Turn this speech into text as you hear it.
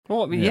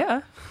Well,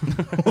 yeah.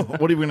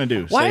 What are you going to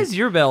do? Why is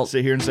your belt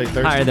sit here and say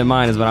Thursday? higher than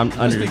mine is what I'm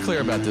under? Let's be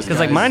clear about this, because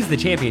like mine's the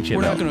championship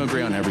We're belt. not going to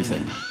agree on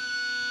everything.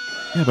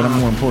 Yeah, but I'm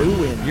more important.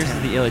 Yours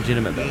is the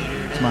illegitimate belt.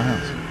 It's my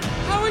house.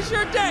 How was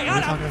your day?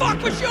 How the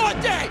fuck was your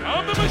day?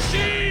 I'm the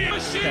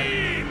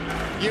machine!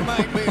 You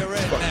might be a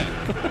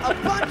redneck.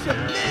 A bunch of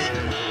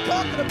men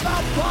talking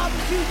about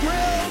barbecue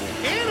grills.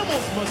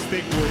 Animals must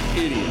think we're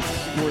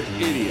idiots.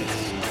 We're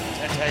idiots.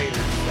 Potato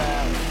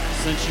salad.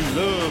 Since you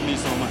love me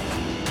so much.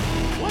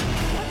 What's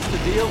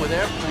the deal with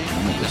airplanes?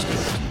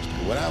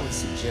 What I would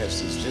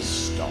suggest is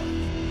just start.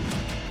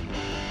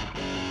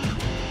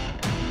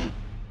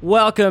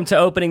 Welcome to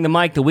Opening the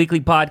Mic, the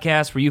weekly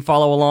podcast where you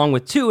follow along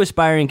with two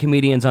aspiring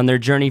comedians on their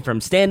journey from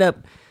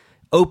stand-up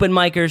open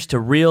micers to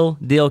real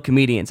deal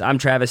comedians. I'm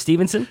Travis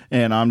Stevenson.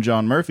 And I'm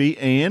John Murphy.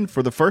 And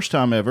for the first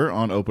time ever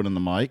on Opening the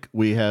Mic,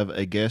 we have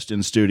a guest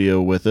in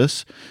studio with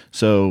us.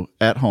 So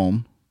at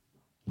home,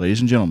 ladies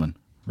and gentlemen,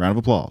 round of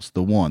applause,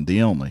 the one,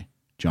 the only,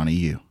 Johnny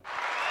U.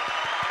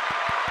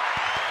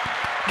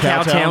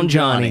 Cowtown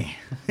Johnny.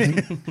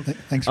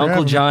 Thanks for Uncle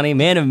having Johnny,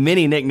 man of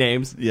many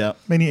nicknames. Yeah. me.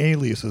 Many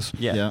aliases.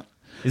 Yeah.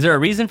 Is there a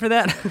reason for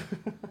that?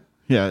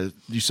 Yeah.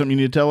 Something you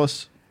need to tell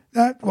us?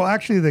 Well,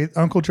 actually,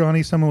 Uncle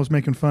Johnny, someone was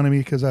making fun of me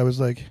because I was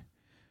like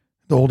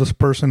the oldest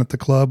person at the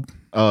club.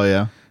 Oh,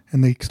 yeah.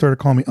 And they started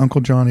calling me Uncle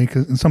Johnny.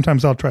 And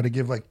sometimes I'll try to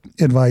give like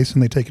advice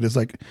and they take it as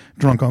like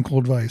drunk uncle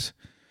advice.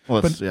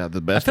 Well, that's the I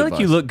best feel like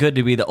you advice. look good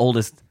to be the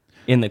oldest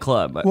in the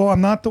club. But Well,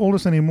 I'm not the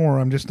oldest anymore.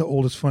 I'm just the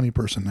oldest funny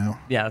person now.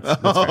 yeah,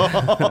 that's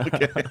fair.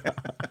 Okay.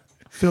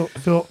 Phil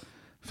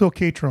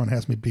Cowtown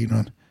has me beat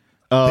on.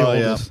 Oh, the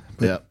yeah. oldest,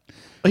 but- Yeah.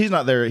 He's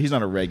not there. He's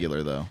not a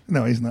regular, though.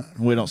 No, he's not.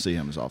 We don't see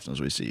him as often as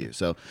we see you.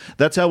 So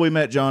that's how we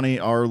met Johnny,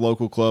 our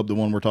local club, the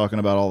one we're talking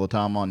about all the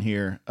time on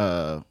here.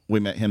 We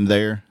met him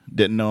there.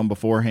 Didn't know him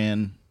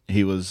beforehand.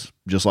 He was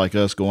just like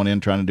us, going in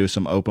trying to do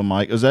some open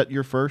mic. Was that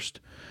your first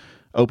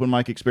open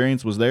mic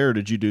experience? Was there, or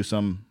did you do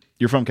some?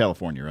 You're from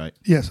California, right?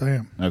 Yes, I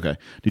am. Okay.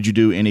 Did you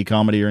do any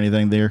comedy or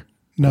anything there?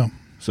 No.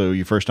 So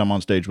your first time on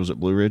stage was at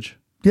Blue Ridge?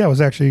 Yeah, it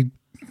was actually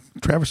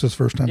Travis's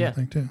first time, Yeah. I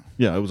think, too.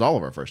 Yeah, it was all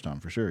of our first time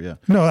for sure. Yeah.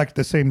 No, like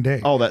the same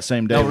day. Oh, that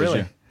same day. Oh, was really?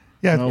 you?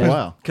 Yeah. Oh,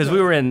 wow. Because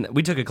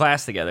we took a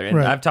class together, and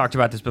Right. I've talked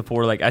about this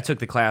before. Like, I took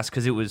the class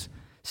because it was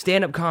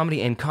stand-up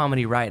comedy and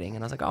comedy writing,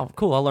 and I was like, oh,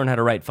 cool, I'll learn how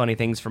to write funny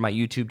things for my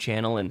YouTube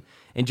channel, and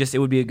just it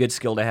would be a good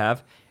skill to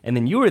have. And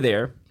then you were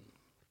there,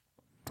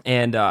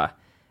 and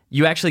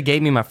you actually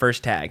gave me my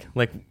first tag,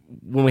 like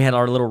when we had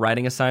our little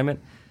writing assignment.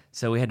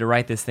 So we had to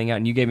write this thing out,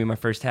 and you gave me my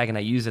first tag, and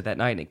I used it that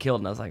night, and it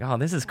killed. And I was like, oh,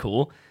 this is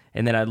cool.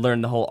 And then I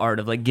learned the whole art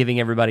of like giving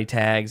everybody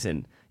tags,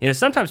 and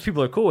sometimes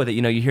people are cool with it.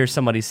 You hear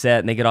somebody's set,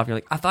 and they get off, and you're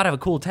like, I thought I have a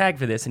cool tag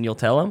for this, and you'll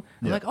tell them.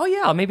 I'm like, oh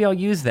yeah, maybe I'll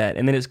use that.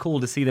 And then it's cool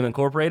to see them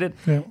incorporate it.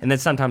 Yeah. And then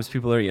sometimes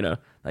people are,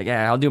 like,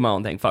 yeah, I'll do my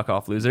own thing. Fuck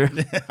off, loser.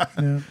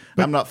 Yeah.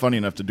 I'm not funny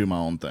enough to do my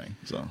own thing.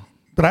 So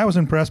But I was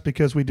impressed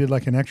because we did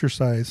like an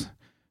exercise.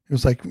 It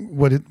was like,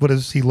 what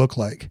does he look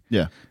like?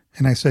 yeah.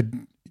 And I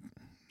said,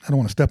 I don't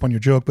want to step on your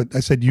joke, but I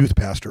said youth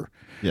pastor.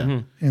 Yeah.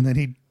 Mm-hmm. And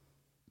then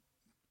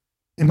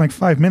in like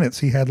 5 minutes,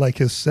 he had like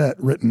his set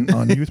written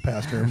on youth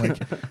pastor. I'm like,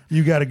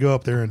 you got to go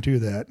up there and do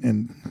that.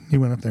 And he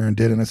went up there and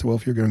did it. And I said, well,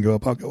 if you're going to go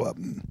up, I'll go up.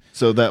 And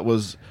So that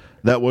was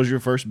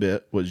your first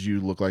bit, was you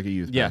look like a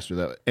youth Yeah.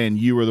 pastor. And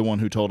you were the one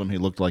who told him he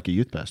looked like a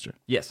youth pastor.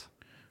 Yes.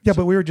 yeah,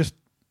 but it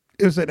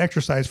was an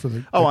exercise for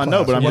the Oh, I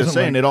know, class. but I'm It just wasn't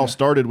saying like- it all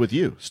started with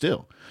you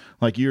still.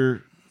 Like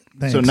you're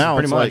Thanks. so now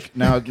Pretty it's much.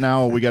 like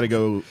now we got to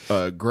go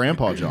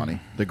Grandpa Johnny,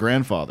 the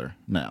grandfather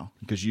now,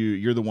 because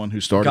you're the one who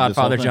started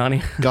Godfather this whole thing.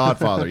 Johnny.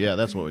 Godfather, yeah,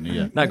 that's what we need.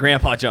 Yeah. Not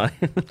Grandpa Johnny.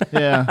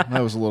 Yeah,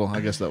 that was a little, I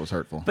guess that was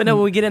hurtful. But no,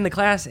 when we get in the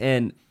class,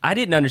 and I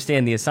didn't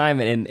understand the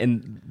assignment,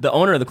 and the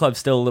owner of the club's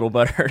still a little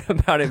butthurt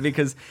about it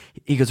because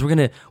he goes, we're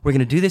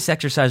gonna do this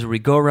exercise where we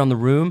go around the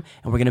room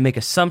and we're gonna make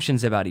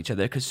assumptions about each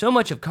other, because so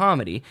much of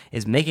comedy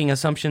is making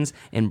assumptions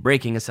and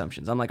breaking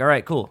assumptions. I'm like, all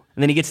right, cool.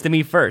 And then he gets to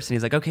me first, and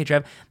he's like, okay,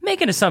 Trav,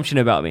 make an assumption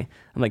about me.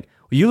 I'm like,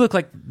 well, you look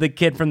like the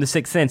kid from The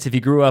Sixth Sense if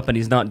he grew up and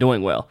he's not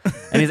doing well.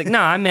 And he's like, no,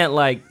 I meant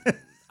like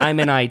I'm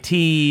in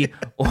IT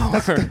or.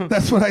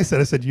 That's what I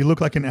said. I said, you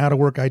look like an out of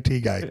work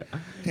IT guy.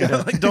 Yeah,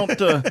 like don't.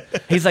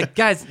 He's like,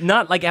 guys,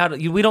 not like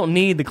we don't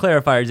need the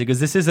clarifiers. He goes,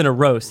 this isn't a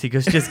roast. He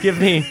goes, just give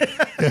me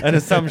an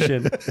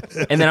assumption.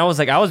 And then I was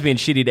like, I was being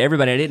shitty to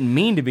everybody. I didn't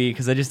mean to be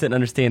because I just didn't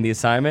understand the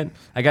assignment.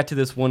 I got to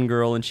this one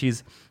girl, and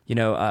she's,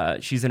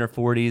 she's in her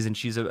 40s, and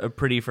she's a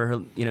pretty for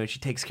her, she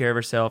takes care of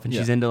herself, and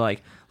she's into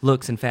like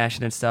looks and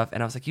fashion and stuff.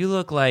 And I was like, you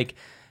look like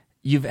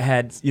you've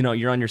had,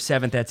 you're on your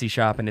 7th Etsy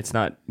shop and it's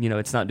not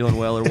doing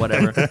well or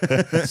whatever.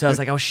 So I was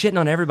like, I was shitting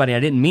on everybody.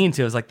 I didn't mean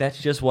to. I was like,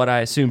 that's just what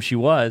I assumed she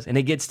was. And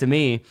it gets to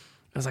me.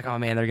 I was like, oh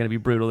man, they're going to be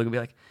brutal. They're going to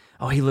be like,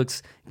 oh, he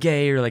looks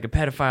gay or like a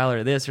pedophile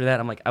or this or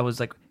that. I was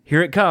like,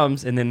 here it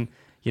comes. And then,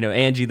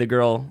 Angie, the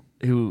girl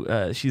who,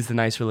 she's the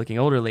nicer looking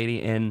older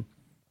lady. And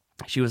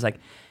she was like,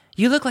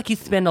 you look like you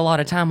spend a lot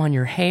of time on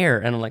your hair.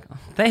 And I'm like, oh,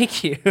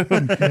 thank you.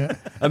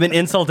 I've been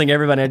insulting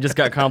everybody. I just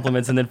got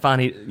compliments. And then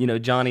finally,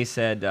 Johnny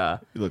said,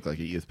 You look like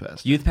a youth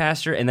pastor. youth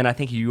pastor. And then I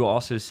think you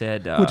also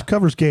said, Which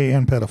covers gay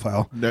and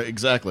pedophile. No,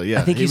 exactly. Yeah.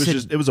 I think he you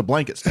was said- it was a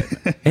blanket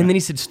statement. and then he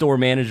said store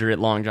manager at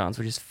Long John's,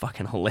 which is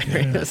fucking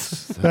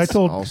hilarious. That's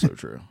also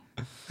true.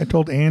 I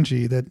told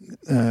Angie that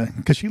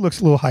because she looks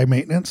a little high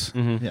maintenance,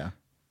 Yeah.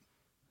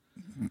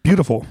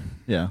 beautiful,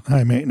 Yeah.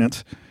 high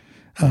maintenance.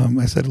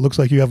 I said, it looks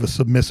like you have a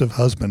submissive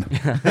husband.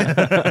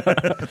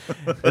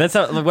 That's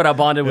what I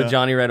bonded with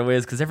Johnny right away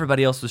is because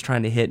everybody else was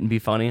trying to hit and be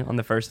funny on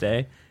the first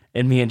day.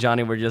 And me and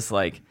Johnny were just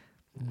like,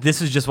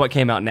 this is just what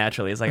came out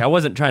naturally. It's like I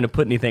wasn't trying to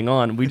put anything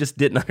on. We just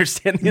didn't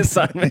understand the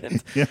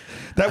assignment. Yeah,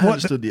 I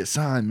understood the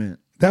assignment.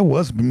 that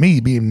was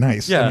me being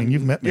nice. Yeah. I mean,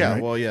 you've met me, Yeah.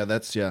 right? Well, yeah.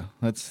 That's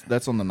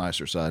on the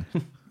nicer side.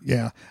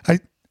 Yeah,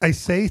 I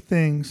say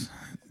things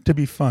to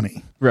be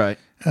funny Right.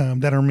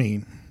 that are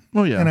mean.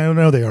 Well, yeah. And I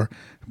know they are,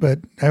 but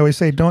I always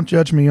say, don't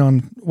judge me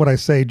on what I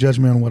say, judge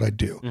me on what I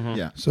do.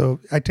 Yeah. So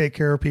I take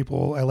care of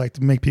people. I like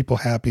to make people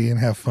happy and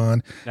have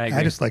fun. I agree.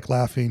 I just like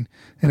laughing.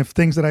 And if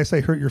things that I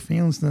say hurt your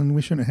feelings, then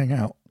we shouldn't hang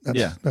out.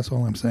 That's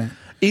all I'm saying.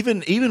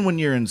 Even when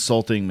you're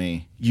insulting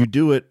me, you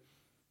do it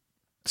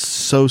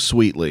so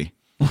sweetly.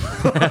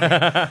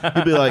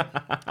 You'll be like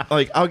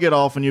I'll get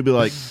off and you'll be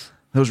like,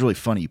 that was really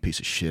funny, you piece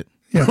of shit.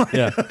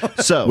 Yeah.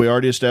 So we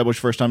already established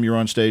first time you were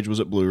on stage was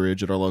at Blue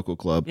Ridge at our local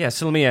club. Yeah.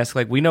 So let me ask,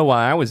 we know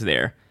why I was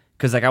there.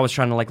 Because I was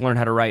trying to learn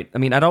how to write. I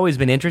mean, I'd always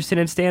been interested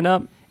in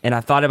stand-up, and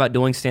I thought about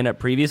doing stand-up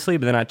previously,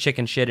 but then I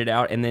chicken shitted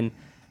out. And then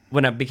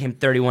when I became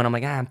 31, I'm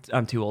like,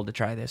 I'm too old to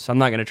try this, so I'm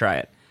not going to try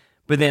it.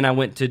 But then I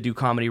went to do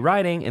comedy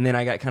writing, and then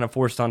I got kind of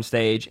forced on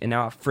stage, and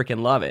now I freaking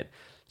love it.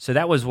 So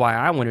that was why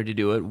I wanted to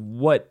do it.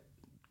 What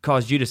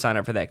caused you to sign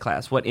up for that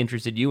class? What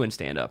interested you in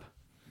stand-up?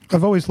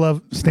 I've always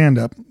loved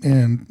stand-up,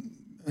 and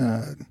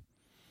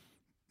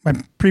my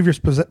previous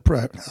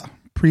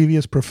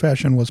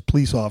profession was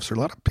police officer. A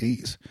lot of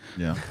P's.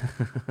 Yeah.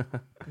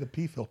 The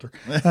P filter.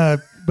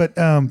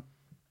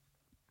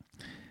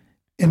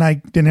 And I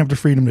didn't have the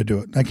freedom to do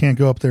it. I can't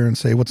go up there and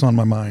say what's on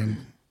my mind.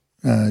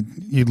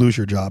 You'd lose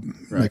your job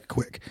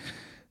quick.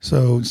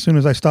 So as soon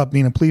as I stopped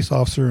being a police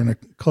officer and a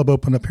club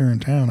opened up here in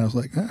town, I was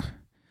like,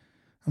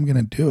 I'm going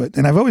to do it.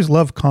 And I've always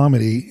loved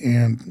comedy,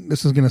 and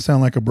this is going to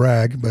sound like a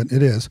brag, but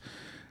it is.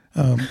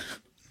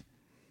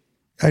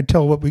 I'd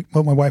tell what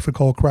my wife would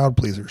call crowd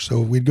pleasers.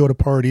 So we'd go to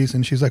parties,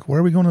 and she's like,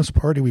 "Where are we going to this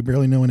party? We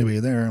barely know anybody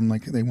there." I'm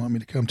like, "They want me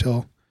to come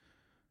tell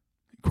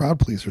crowd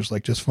pleasers,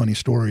 like just funny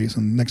stories."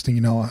 And next thing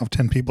you know, I'll have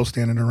 10 people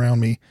standing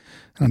around me,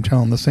 and I'm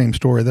telling the same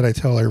story that I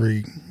tell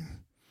every.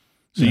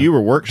 So you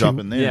were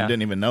workshopping there Yeah. and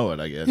didn't even know it,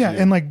 I guess. Yeah,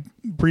 and like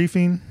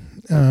briefing,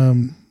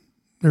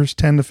 there's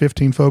 10 to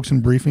 15 folks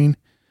in briefing,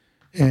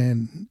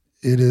 and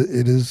it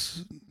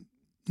is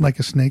like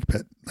a snake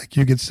pit. Like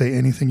you could say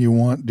anything you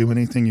want, do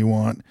anything you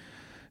want.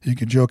 You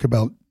could joke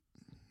about,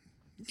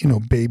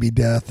 baby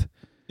death.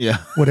 Yeah.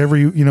 Whatever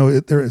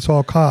it's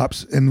all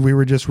cops, and we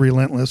were just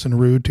relentless and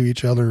rude to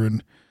each other.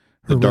 And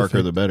The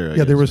darker, the better. I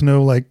guess. There was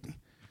no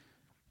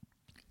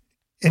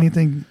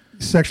anything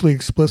sexually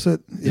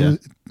explicit. It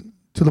was,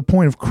 to the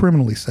point of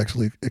criminally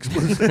sexually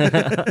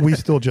explicit. We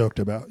still joked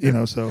about,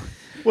 So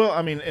Well,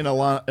 I mean, in a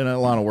line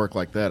of work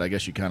like that, I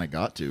guess you kind of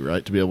got to,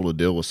 right, to be able to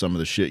deal with some of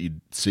the shit you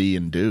see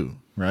and do,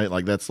 right?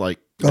 Like that's like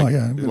a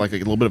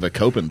little bit of a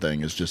coping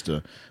thing is just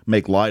to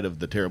make light of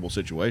the terrible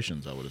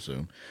situations. I would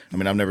assume. I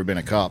mean, I've never been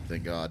a cop,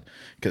 thank God,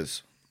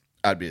 because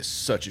I'd be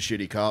such a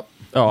shitty cop.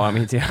 Oh, I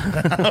mean,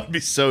 yeah. I'd be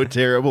so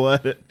terrible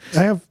at it.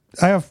 I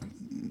have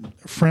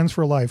friends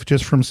for life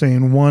just from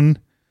saying one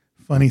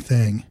funny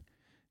thing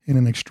in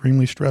an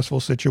extremely stressful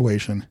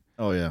situation.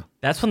 Oh yeah,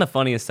 That's when the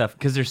funniest stuff,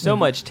 because there's so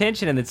much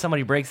tension, and then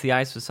somebody breaks the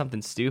ice with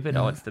something stupid.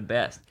 Oh, it's the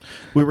best.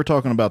 we were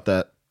talking about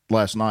that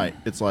last night.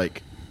 It's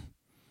like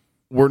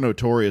we're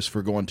notorious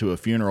for going to a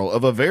funeral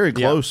of a very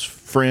close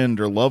friend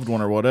or loved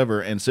one or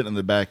whatever, and sitting in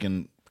the back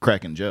and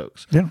cracking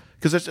jokes. Yeah.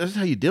 Because that's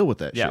how you deal with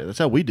that shit. That's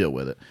how we deal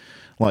with it.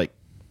 Like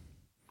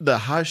the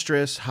high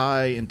stress,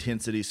 high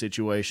intensity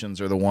situations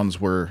are the ones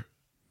where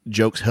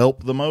jokes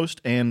help the most,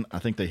 and I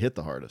think they hit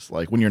the hardest.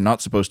 Like when you're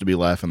not supposed to be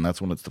laughing,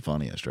 that's when it's the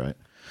funniest, right?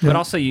 But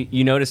also,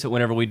 you notice it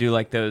whenever we do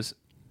those,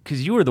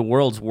 because you are the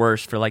world's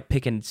worst for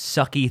picking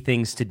sucky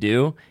things to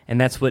do, and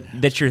that's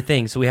your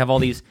thing. So we have all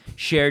these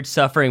shared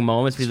suffering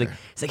moments.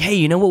 It's like, hey,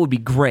 you know what would be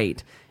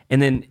great?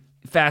 And then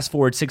fast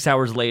forward 6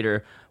 hours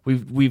later,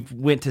 we've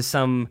went to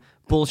some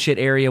bullshit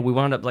area. We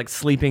wound up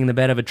sleeping in the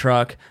bed of a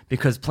truck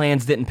because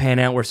plans didn't pan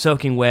out. We're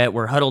soaking wet.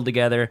 We're huddled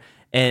together.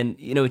 And,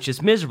 it's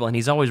just miserable. And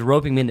he's always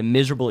roping me into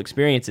miserable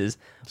experiences.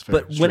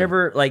 But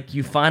whenever,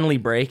 you finally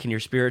break and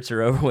your spirits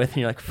are over with and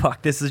you're like,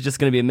 fuck, this is just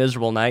going to be a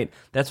miserable night,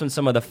 that's when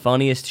some of the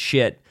funniest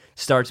shit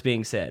starts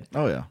being said.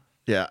 Oh, yeah.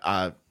 Yeah,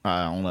 I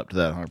own up to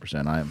that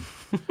 100%.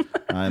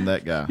 I am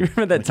that guy. You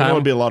remember that time? It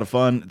would be a lot of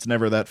fun. It's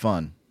never that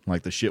fun.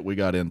 Like the shit we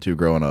got into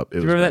growing up. Do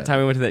you remember that time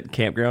we went to that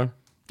campground?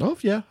 Oh,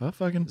 yeah.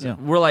 Yeah.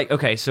 We're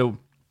okay, so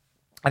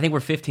I think we're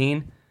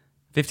 15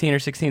 or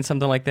 16,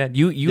 something like that.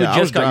 You Yeah, had I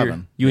was just got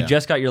driving. had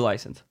just got your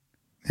license.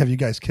 Have you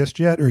guys kissed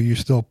yet, or are you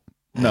still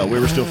No, we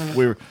were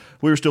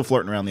still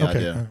flirting around the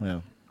idea.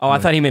 Yeah. Oh, I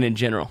thought he meant in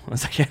general. I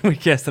was like, have we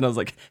kissed? And I was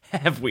like,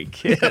 have we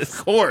kissed?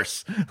 Of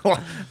course.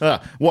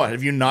 What,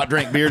 have you not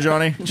drank beer,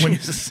 Johnny?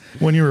 Jesus.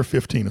 When you were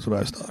 15 is what I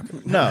was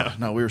talking about.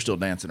 No, we were still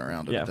dancing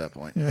around it at that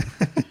point. Yeah.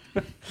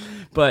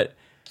 But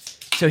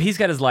so he's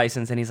got his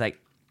license, and he's like,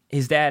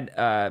 his dad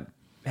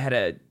had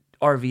a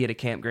RV at a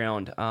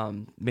campground,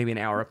 maybe an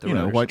hour up the road. You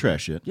know, white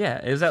trash shit.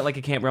 Yeah, it was at like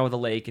a campground with a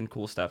lake and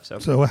cool stuff.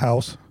 So a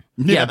house.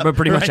 Yeah, but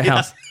pretty much a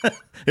house. Yeah.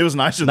 It was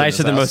nicer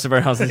than most of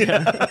our houses.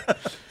 Yeah.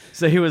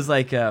 So he was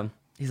like,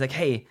 he's like,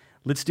 hey,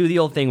 let's do the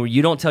old thing where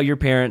you don't tell your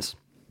parents,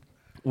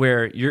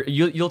 where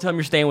you'll tell them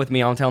you're staying with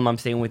me, I'll tell them I'm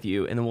staying with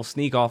you, and then we'll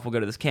sneak off, we'll go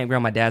to this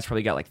campground. My dad's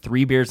probably got like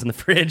 3 beers in the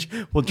fridge.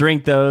 We'll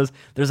drink those.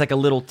 There's like a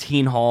little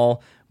teen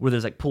hall where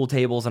there's like pool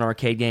tables and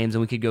arcade games,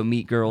 and we could go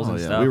meet girls and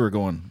stuff. We were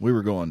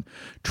going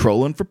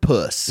trolling for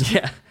puss.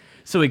 Yeah.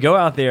 So we go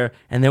out there,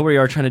 and then we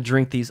are trying to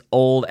drink these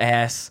old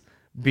ass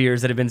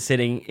beers that have been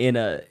sitting in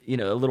a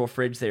little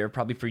fridge there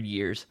probably for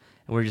years,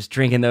 and we're just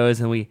drinking those,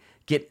 and we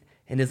get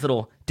in his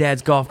little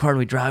dad's golf cart, and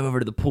we drive over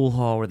to the pool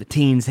hall where the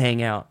teens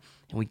hang out,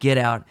 and we get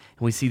out,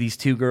 and we see these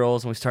 2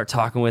 girls, and we start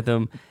talking with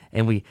them,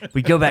 and we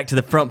go back to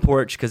the front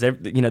porch, because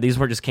these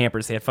weren't just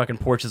campers, they had fucking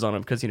porches on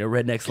them, because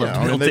rednecks love to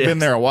build decks. They've been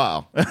there a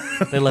while.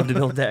 They love to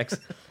build decks.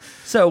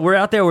 So we're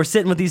out there, we're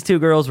sitting with these 2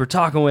 girls, we're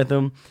talking with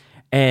them,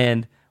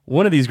 and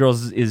one of these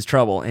girls is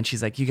trouble, and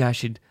she's like, we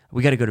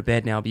got to go to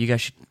bed now, but you guys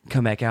should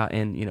come back out,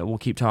 and we'll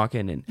keep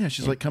talking. And yeah,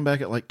 she's like, come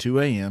back at like 2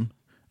 a.m.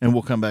 and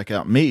we'll come back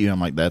out and meet you.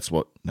 I'm like, that's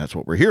what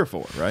we're here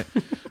for, right?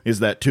 Is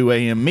that 2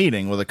 a.m.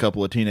 meeting with a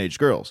couple of teenage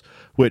girls,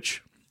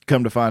 which,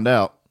 come to find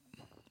out,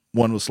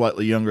 one was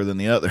slightly younger than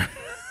the other.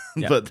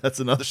 Yeah. But that's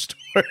another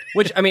story.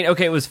 Which, I mean,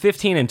 okay, it was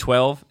 15 and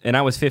 12, and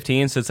I was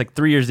 15, so it's like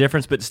 3 years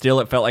difference, but still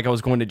it felt like I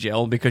was going to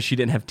jail because she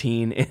didn't have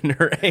teen in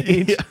her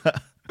age.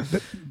 Yeah.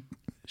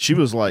 She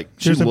was like,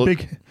 There's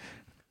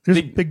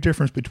a big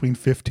difference between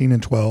 15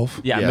 and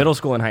 12. Yeah, middle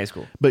school and high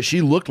school. But she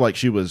looked like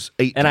she was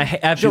 18. And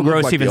I feel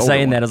gross like even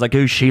saying that. I was like,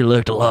 ooh, she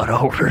looked a lot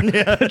older.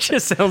 Yeah. It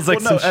just sounds like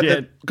some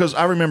shit. Because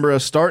I remember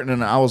us starting,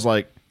 and I was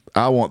like,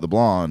 I want the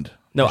blonde.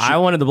 No, I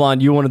wanted the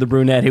blonde. You wanted the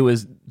brunette who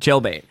was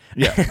jailbait.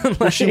 Yeah.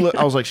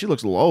 I was like, she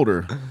looks a little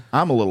older.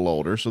 I'm a little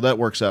older, so that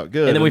works out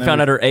good. And then we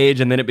found out her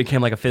age, and then it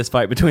became like a fist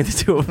fight between the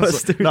 2 of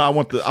us. Like, no, I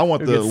want the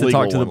legal to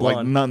talk to one. The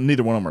blonde. Like,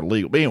 neither one of them are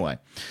legal. But anyway,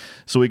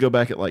 so we go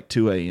back at like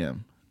 2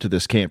 a.m. to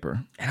this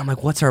camper. And I'm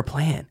like, what's our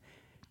plan?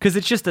 Because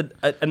it's just an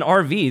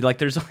RV. Like,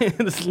 there's only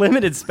this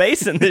limited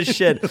space in this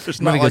shit.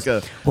 There's not like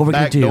a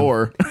back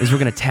door. Is we're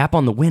going to tap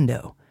on the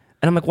window.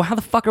 And I'm like, well, how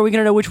the fuck are we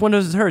going to know which window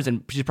is hers?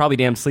 And she's probably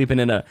damn sleeping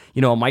in a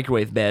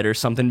microwave bed or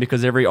something,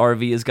 because every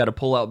RV has got a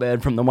pull-out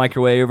bed from the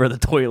microwave or the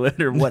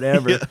toilet or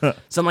whatever. Yeah.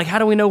 So I'm like, how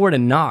do we know where to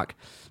knock?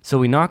 So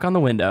we knock on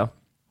the window.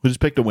 We just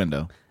picked a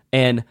window.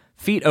 And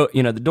feet,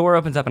 the door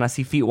opens up, and I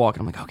see feet walking.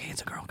 I'm like, okay,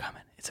 it's a girl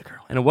coming. It's a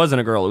girl. And it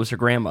wasn't a girl. It was her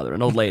grandmother,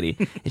 an old lady.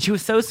 And she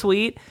was so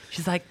sweet.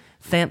 She's like,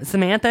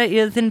 Samantha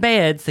is in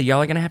bed, so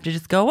y'all are going to have to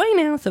just go away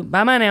now. So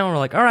bye-bye now. And we're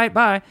like, all right,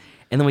 bye.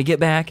 And then we get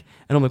back,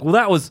 and I'm like, well,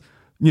 that was,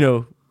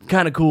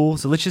 kind of cool.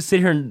 So let's just sit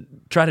here and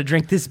try to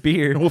drink this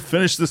beer. We'll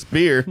finish this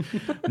beer.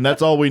 And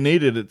that's all we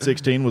needed at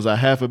 16 was a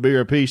half a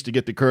beer apiece to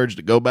get the courage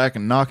to go back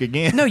and knock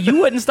again. No,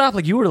 you wouldn't stop.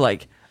 Like, you were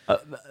like,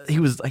 he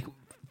was like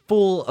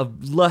full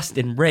of lust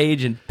and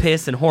rage and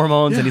piss and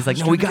hormones. Yeah, and he's like,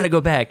 no, we got to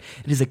go back.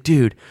 And he's like,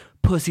 dude,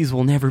 pussies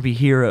will never be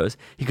heroes.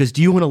 He goes,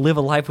 do you want to live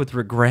a life with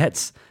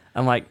regrets?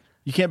 I'm like,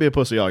 you can't be a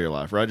pussy all your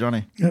life, right,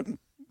 Johnny? Yep.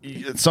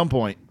 At some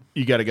point,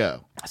 you got to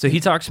go. So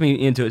he talks me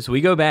into it. So we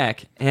go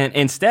back, and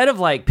instead of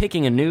like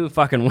picking a new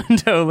fucking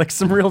window, like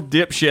some real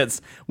dipshits,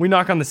 we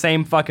knock on the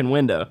same fucking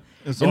window.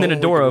 And then a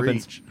door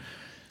opens.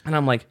 And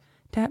I'm like,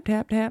 tap,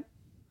 tap, tap,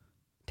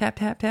 tap,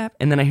 tap, tap.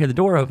 And then I hear the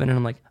door open, and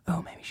I'm like,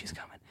 oh, maybe she's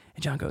coming.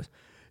 And John goes,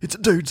 it's a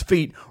dude's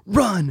feet,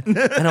 run.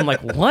 And I'm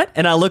like, what?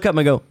 And I look up and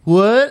I go,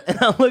 what? And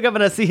I look up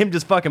and I see him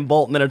just fucking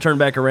bolt, and then I turn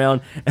back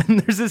around, and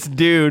there's this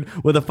dude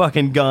with a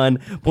fucking gun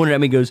pointed at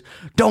me and goes,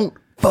 don't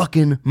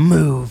fucking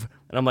move.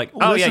 And I'm like,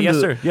 oh, yes,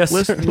 sir. Yes,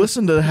 sir.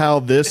 Listen to how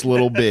this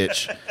little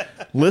bitch,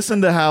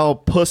 listen to how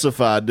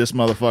pussified this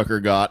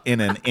motherfucker got in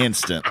an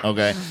instant,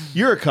 okay?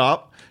 You're a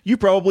cop. You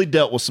probably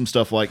dealt with some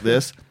stuff like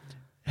this.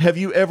 Have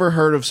you ever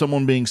heard of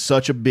someone being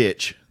such a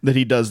bitch that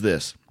he does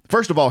this?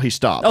 First of all, he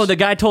stops. Oh, the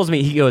guy tells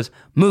me, he goes,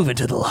 move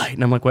into the light.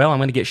 And I'm like, well, I'm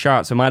going to get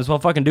shot, so might as well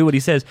fucking do what he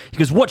says. He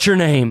goes, what's your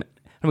name?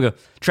 I'm going to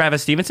go,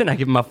 Travis Stevenson. I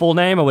give him my full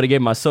name. I would have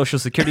given him my social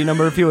security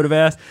number if he would have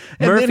asked.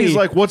 And Murphy, then he's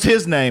like, what's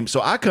his name? So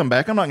I come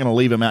back. I'm not going to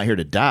leave him out here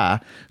to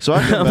die. So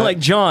I I'm like,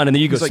 John. And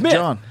then you go, he's Smith. Like,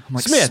 John. I'm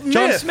like, Smith.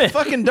 John Smith.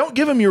 Fucking don't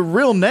give him your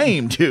real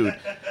name, dude.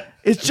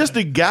 It's just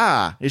a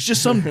guy. It's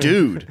just some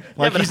dude.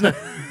 Like, he's not...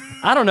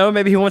 I don't know.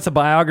 Maybe he wants a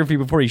biography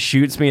before he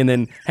shoots me and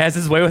then has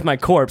his way with my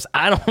corpse.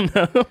 I don't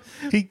know.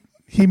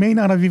 He may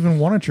not have even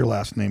wanted your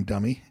last name,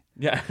 dummy.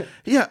 Yeah.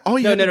 Yeah. Oh,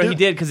 yeah. No, he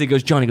did, because he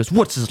goes, Johnny goes,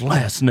 what's his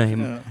last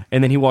name? Yeah.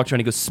 And then he walks around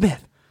and he goes,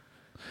 Smith.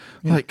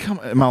 Like, come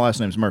on. My last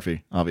name's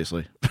Murphy,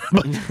 obviously.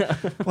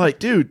 But, like,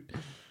 dude,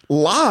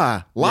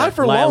 Lie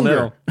for lie longer. A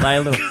little, lie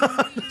a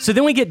little. So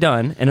then we get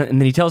done, and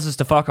then he tells us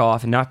to fuck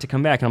off and not to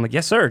come back. And I'm like,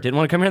 yes, sir. Didn't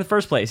want to come here in the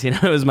first place. You know,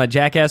 it was my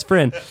jackass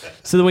friend.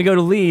 So then we go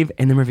to leave,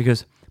 and then Murphy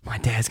goes, my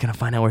dad's going to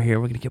find out we're here.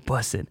 We're going to get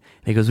busted. And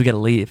he goes, we got to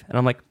leave. And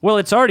I'm like, well,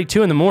 it's already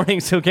 2 a.m,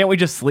 so can't we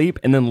just sleep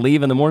and then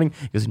leave in the morning?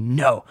 He goes,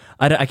 no,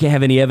 I can't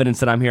have any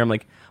evidence that I'm here. I'm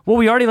like, well,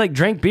 we already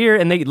drank beer,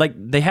 and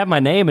they have my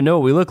name and know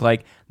what we look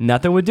like.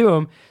 Nothing would do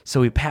them.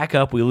 So we pack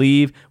up, we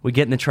leave, we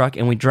get in the truck,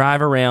 and we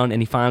drive around,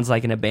 and he finds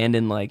an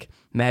abandoned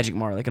Magic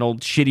Mart, an old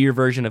shittier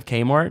version of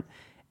Kmart.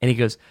 And he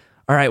goes,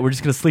 all right, we're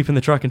just going to sleep in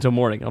the truck until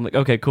morning. I'm like,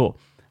 okay, cool.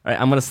 All right,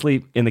 I'm going to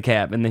sleep in the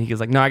cab. And then he goes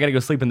no, I got to go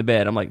sleep in the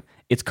bed. I'm like,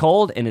 it's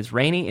cold and it's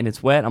rainy and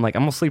it's wet. I'm like,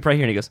 I'm going to sleep right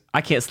here. And he goes, I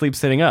can't sleep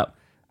sitting up.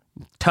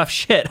 Tough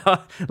shit.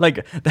 What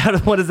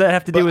does that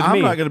have to do with me?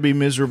 I'm not going to be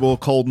miserable,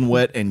 cold and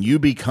wet, and you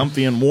be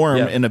comfy and warm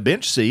in a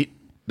bench seat.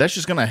 That's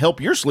just going to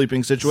help your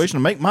sleeping situation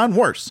and make mine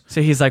worse.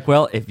 So he's like,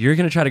 well, if you're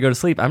going to try to go to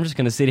sleep, I'm just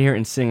going to sit here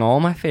and sing all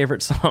my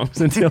favorite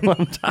songs until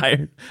I'm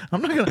tired.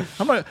 I'm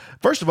not.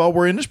 First of all,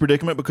 we're in this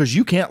predicament because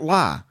you can't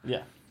lie.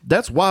 Yeah.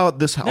 That's why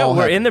this all No, we're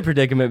happened. in the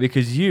predicament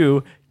because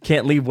you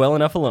can't leave well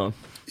enough alone.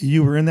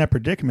 You were in that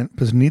predicament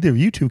because neither of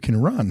you two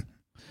can run.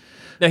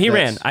 No, he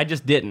ran. I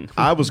just didn't.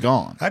 I was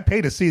gone. I'd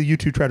pay to see you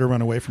two try to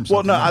run away from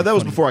something. Well, no, that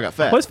was before I got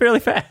fat. I was fairly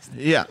fast.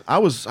 Yeah, I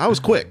was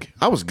quick.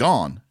 I was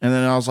gone. And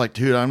then I was like,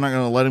 dude, I'm not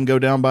going to let him go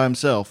down by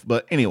himself.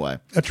 But anyway.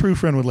 A true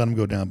friend would let him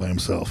go down by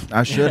himself.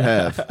 I should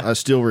have. I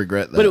still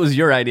regret that. But it was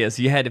your idea,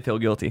 so you had to feel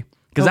guilty.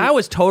 Because I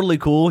was totally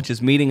cool,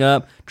 just meeting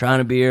up, trying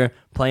a beer,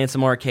 playing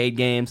some arcade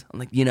games. I'm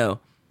like,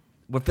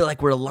 we feel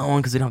like we're alone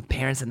because we don't have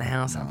parents in the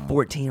house. I'm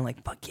 14.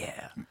 Like, fuck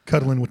yeah.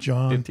 Cuddling with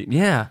John. 15.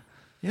 Yeah.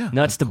 Yeah.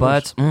 Nuts to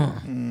butts.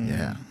 Mm.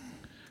 Yeah.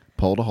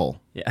 Pulled a hole.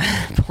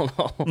 Yeah. Pulled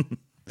a hole.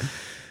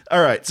 All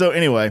right. So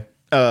anyway,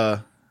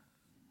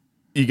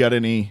 you got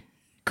any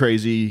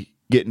crazy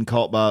getting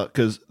caught by?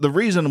 Because the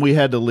reason we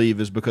had to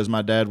leave is because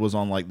my dad was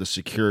on the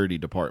security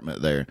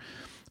department there.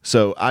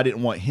 So I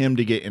didn't want him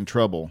to get in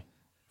trouble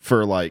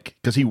for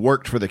because he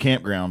worked for the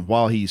campground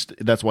while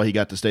that's why he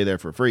got to stay there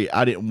for free.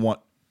 I didn't want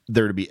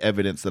there to be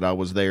evidence that I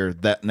was there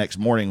that next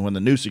morning when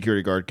the new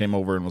security guard came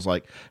over and was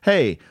like,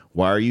 hey,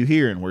 why are you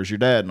here? And where's your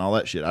dad? And all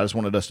that shit. I just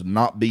wanted us to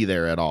not be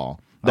there at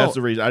all. That's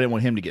the reason. I didn't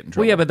want him to get in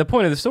trouble. Well, yeah, but the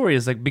point of the story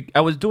is I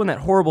was doing that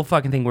horrible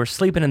fucking thing. We're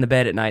sleeping in the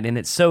bed at night, and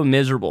it's so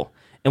miserable.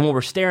 And when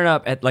we're staring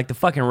up at the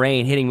fucking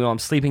rain hitting me while I'm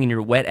sleeping in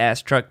your wet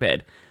ass truck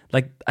bed,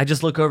 I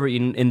just look over at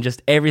you and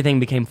just everything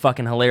became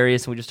fucking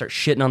hilarious, and we just start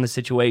shitting on the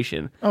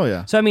situation. Oh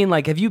yeah. So I mean,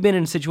 have you been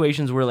in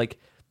situations where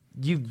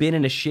you've been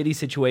in a shitty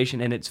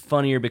situation and it's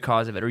funnier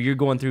because of it, or you're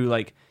going through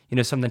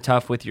something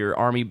tough with your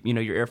army,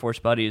 your Air Force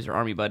buddies or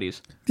Army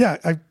buddies? Yeah,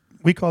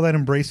 we call that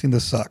embracing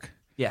the suck.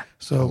 Yeah.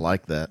 So I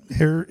like that.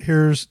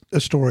 Here's a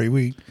story.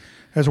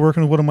 I was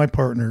working with one of my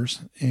partners,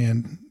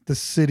 and the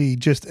city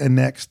just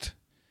annexed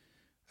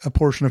a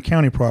portion of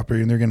county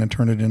property, and they're going to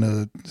turn it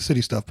into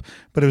city stuff.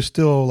 But it was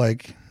still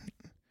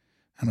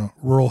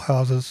rural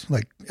houses,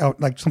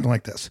 something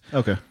like this.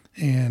 Okay.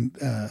 And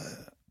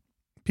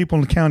people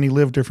in the county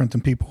live different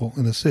than people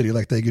in the city.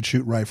 They could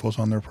shoot rifles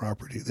on their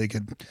property. They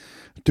could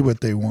do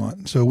what they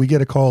want. So we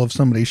get a call of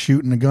somebody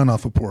shooting a gun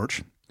off a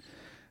porch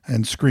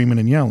and screaming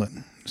and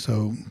yelling.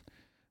 So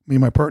me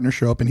and my partner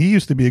show up, and he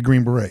used to be a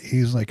Green Beret.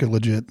 He's a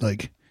legit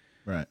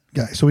right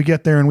guy. So we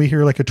get there and we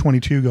hear a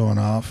 22 going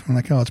off. I'm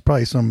like, oh, it's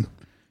probably some,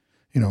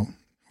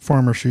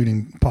 farmer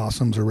shooting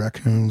possums or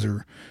raccoons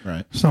or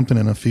something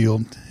in a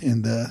field.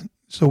 And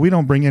so we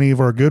don't bring any of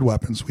our good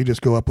weapons. We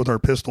just go up with our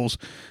pistols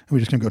and we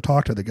just gonna go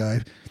talk to the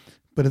guy.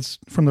 But it's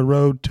from the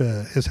road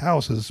to his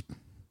house is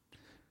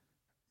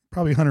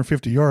probably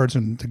 150 yards,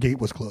 and the gate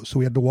was closed. So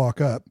we had to walk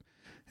up.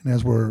 And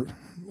as we're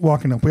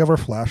walking up, we have our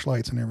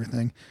flashlights and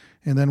everything.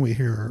 And then we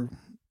hear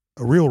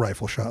a real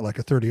rifle shot, like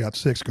a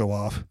 30-06 go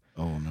off.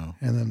 Oh, no.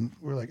 And then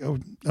we're like, oh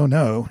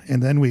no.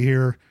 And then we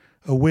hear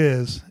a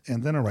whiz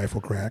and then a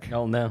rifle crack.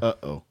 Oh, no.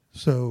 Uh-oh.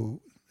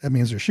 So that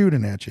means they're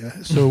shooting at you.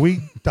 So we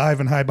dive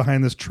and hide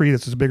behind this tree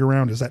that's as big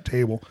around as that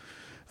table.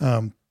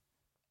 And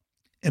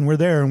we're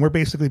there, and we're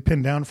basically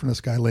pinned down from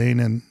this guy laying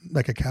in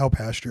a cow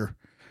pasture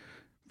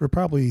for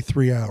probably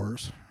 3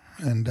 hours.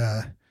 And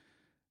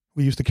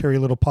we used to carry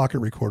little pocket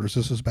recorders.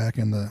 This was back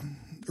in the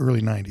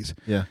early 90s.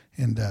 Yeah.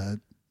 And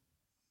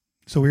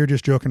so we were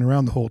just joking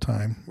around the whole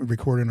time,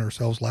 recording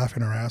ourselves,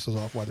 laughing our asses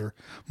off while they're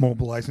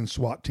mobilizing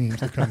SWAT teams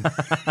to come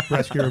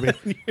rescue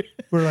everybody.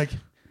 We're like,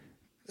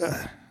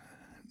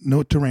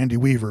 note to Randy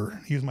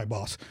Weaver, he was my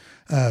boss,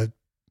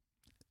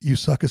 you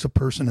suck as a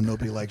person and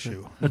nobody likes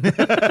you.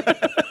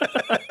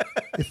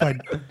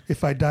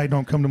 If I die,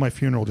 don't come to my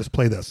funeral, just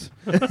play this.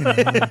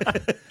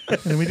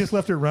 And we just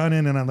left it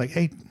running, and I'm like,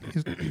 hey,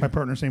 my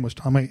partner's name was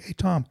Tom. I'm like, hey,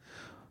 Tom,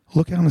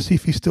 look out and see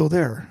if he's still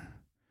there.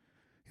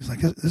 He's like,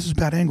 this is a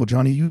bad angle,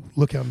 Johnny. You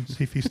look out and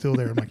see if he's still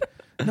there. I'm like,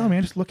 no,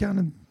 man, just look out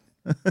and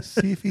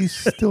see if he's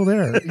still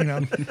there.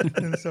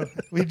 And so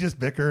we just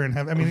bicker and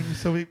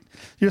you're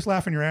just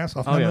laughing your ass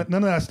off. None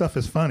of that stuff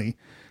is funny.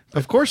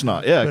 Of course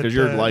not. Yeah, because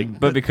you're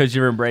but because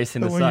you're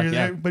embracing the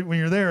suck. But when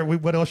you're there,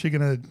 what else are you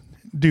going to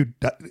dude,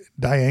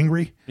 die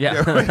angry.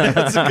 Yeah.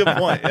 That's a good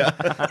point.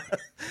 Yeah.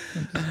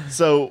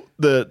 So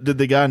did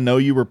the guy know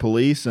you were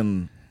police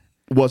and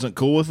wasn't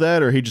cool with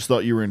that, or he just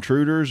thought you were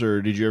intruders,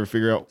 or did you ever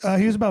figure out?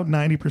 He was about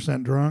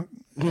 90% drunk.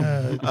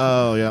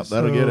 Oh yeah,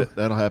 that'll get it.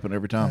 That'll happen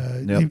every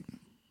time. Yep.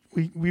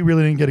 We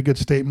really didn't get a good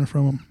statement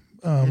from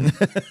him.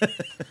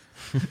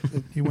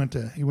 He went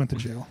to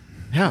jail,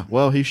 Yeah.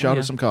 Well, he shot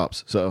at some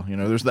cops, so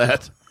there's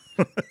that.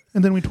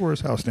 and then we tore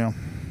his house down.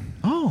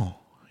 Oh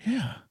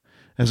yeah,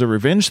 as a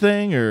revenge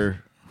thing,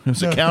 or it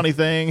was a county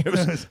thing. It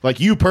was like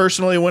you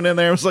personally went in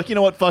there and was like, you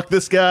know what, fuck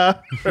this guy.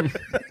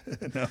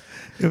 No,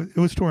 it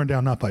was torn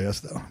down, not by us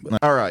though. But.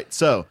 All right,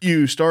 so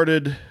you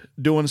started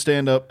doing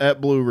stand up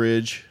at Blue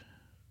Ridge.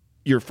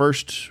 Your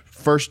first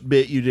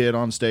bit you did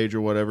on stage or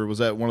whatever, was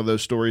that one of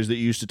those stories that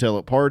you used to tell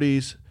at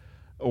parties,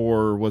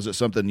 or was it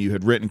something you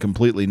had written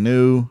completely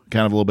new?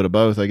 Kind of a little bit of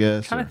both, I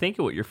guess. Kind of think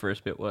of what your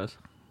first bit was.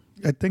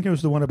 I think it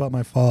was the one about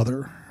my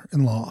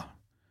father-in-law.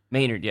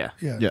 Maynard, yeah.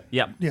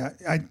 Yeah.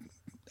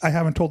 I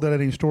haven't told that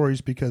any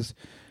stories because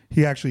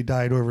he actually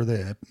died over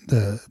the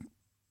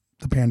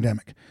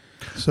pandemic.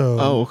 So.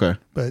 Oh, okay.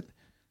 But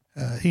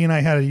he and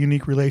I had a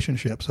unique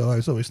relationship, so I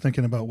was always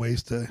thinking about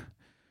ways to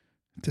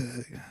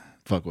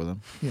fuck with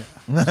him. Yeah.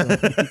 So,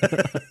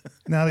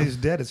 now that he's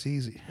dead, it's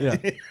easy. Yeah.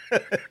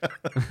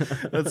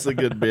 That's a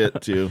good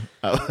bit too.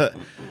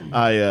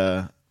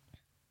 I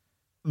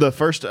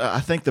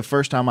think the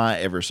first time I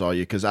ever saw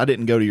you, because I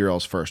didn't go to your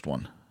all's first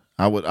one.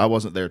 I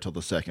wasn't there till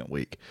the second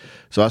week,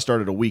 so I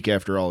started a week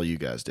after all of you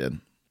guys did,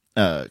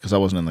 because I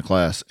wasn't in the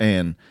class.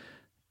 And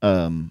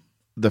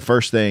the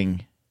first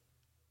thing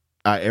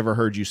I ever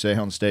heard you say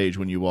on stage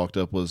when you walked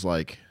up was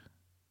like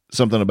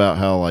something about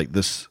how like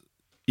this.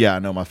 Yeah, I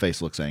know my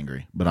face looks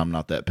angry, but I'm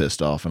not that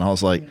pissed off. And I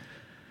was like,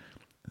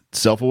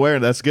 self-aware,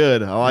 that's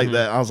good. I like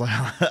that. I was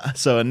like,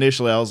 so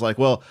initially I was like,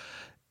 well,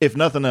 if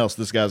nothing else,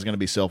 this guy's going to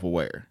be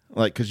self-aware.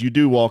 Like, because you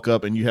do walk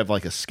up and you have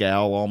like a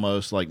scowl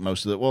almost, like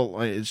most of it.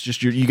 Well, it's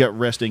just you got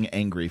resting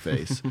angry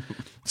face.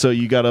 So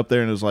you got up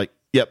there and it was like,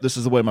 yep, this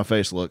is the way my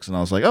face looks. And I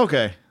was like,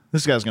 okay,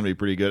 this guy's going to be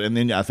pretty good. And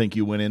then I think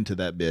you went into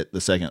that bit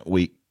the second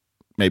week,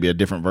 maybe a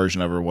different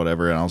version of it or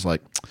whatever. And I was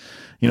like,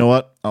 you know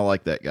what? I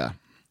like that guy.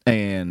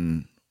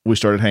 And we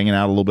started hanging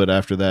out a little bit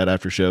after that,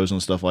 after shows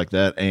and stuff like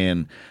that.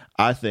 And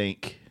I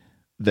think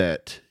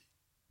that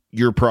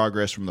your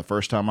progress from the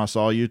first time I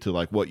saw you to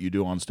like what you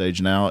do on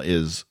stage now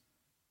is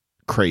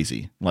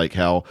crazy. Like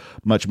how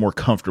much more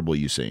comfortable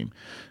you seem.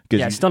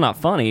 Yeah, it's still not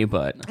funny,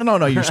 but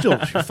no, you're still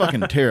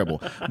fucking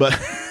terrible. But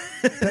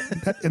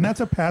and that's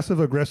a passive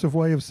aggressive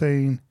way of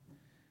saying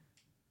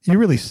you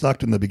really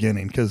sucked in the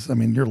beginning, because I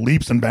mean you're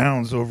leaps and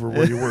bounds over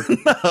where you were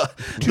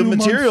 2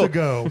 months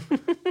ago.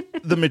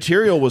 The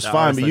material was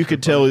fine, but you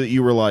could tell that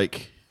you were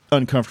like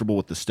uncomfortable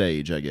with the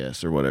stage, I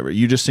guess, or whatever.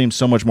 You just seem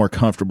so much more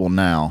comfortable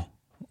now.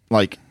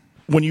 Like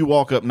when you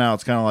walk up now,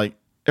 it's kind of like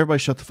everybody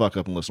shut the fuck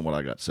up and listen to what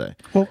I got to say.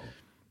 Well,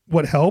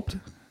 what helped?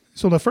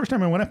 So the first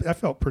time I went up, I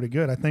felt pretty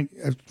good. I think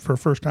for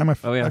the first time, I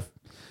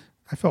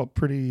felt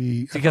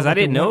pretty. Because I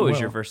didn't know it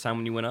was your first time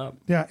when you went up.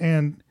 Yeah,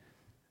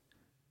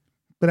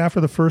 but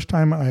after the first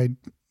time, I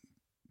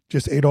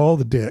just ate all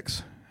the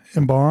dicks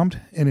and bombed,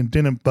 and it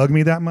didn't bug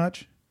me that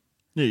much.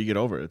 Yeah, you get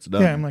over it. It's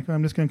done. Yeah, I'm like,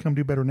 I'm just going to come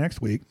do better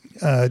next week.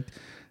 I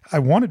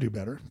want to do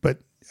better, but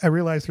I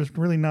realize there's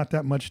really not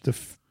that much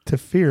to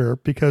fear,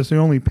 because the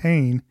only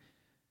pain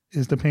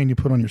is the pain you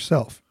put on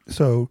yourself.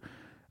 So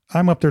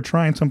I'm up there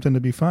trying something to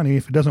be funny.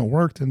 If it doesn't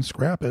work, then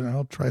scrap it, and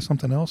I'll try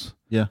something else.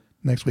 Yeah.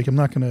 Next week, I'm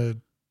not going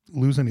to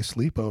lose any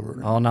sleep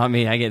over it. Oh, not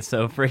me. I get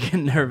so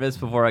freaking nervous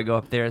before I go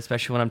up there,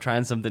 especially when I'm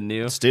trying something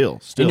new.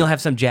 Still. And you'll have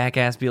some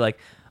jackass be like,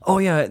 oh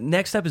yeah,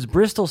 next up is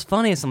Bristol's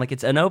Funniest. I'm like,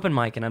 it's an open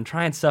mic and I'm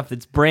trying stuff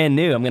that's brand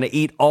new. I'm going to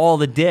eat all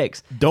the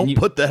dicks. Don't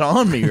put that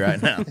on me right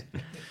now.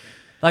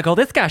 Like, oh,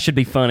 this guy should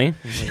be funny.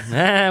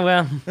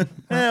 Like,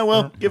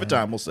 well, give it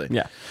time. We'll see.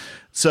 Yeah.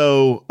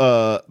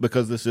 So,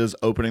 because this is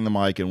opening the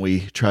mic and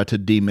we try to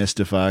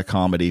demystify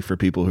comedy for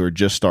people who are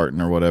just starting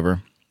or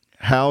whatever,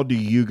 how do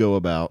you go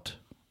about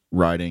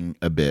writing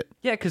a bit?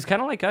 Yeah, because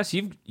kind of like us,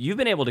 you've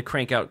been able to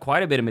crank out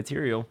quite a bit of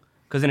material,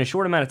 because in a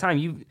short amount of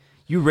time,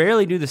 you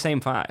rarely do the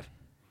same 5.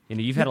 You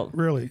know, you've had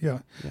really, yeah.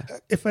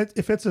 If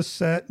it's a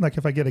set, like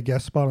if I get a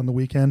guest spot on the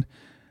weekend,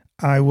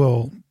 I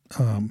will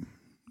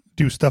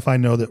do stuff I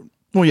know that.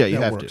 Well, yeah, you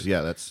that have works. to.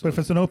 Yeah, that's. But if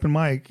it's an open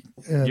mic,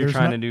 you're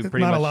trying to do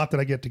pretty not much a lot that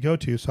I get to go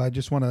to, so I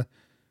just want to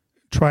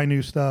try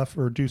new stuff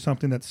or do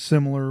something that's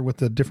similar with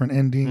a different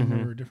ending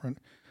or a different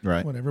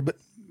whatever. But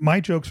my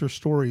jokes are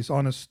stories,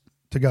 honest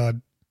to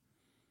God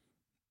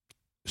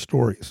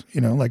stories.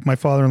 You know, like my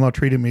father-in-law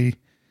treated me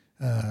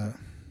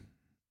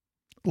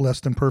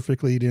less than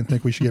perfectly. He didn't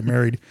think we should get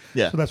married.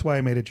 Yeah. So that's why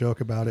I made a joke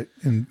about it.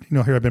 And, you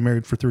know, here I've been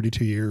married for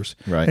 32 years.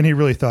 Right. And he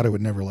really thought it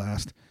would never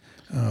last.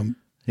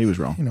 He was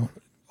wrong. You know,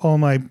 all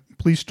my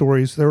police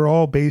stories, they're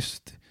all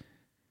based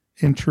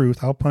in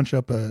truth. I'll punch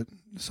up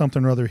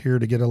something or other here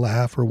to get a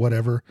laugh or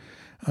whatever.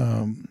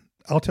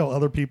 I'll tell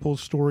other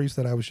people's stories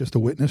that I was just a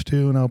witness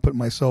to, and I'll put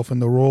myself in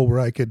the role where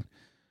I could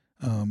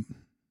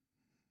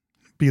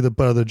be the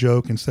butt of the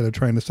joke instead of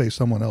trying to say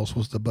someone else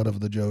was the butt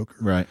of the joke,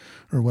 Right.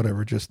 or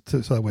whatever. Just so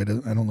that way I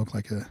don't look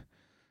like a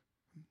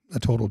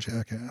total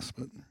jackass.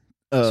 But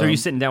So are you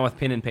sitting down with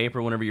pen and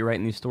paper whenever you're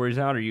writing these stories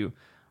out? Or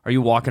are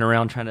you walking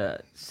around trying to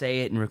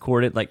say it and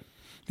record it? Like,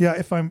 yeah,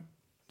 if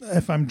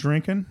I'm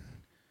drinking,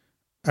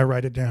 I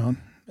write it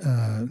down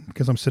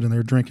because I'm sitting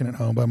there drinking at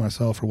home by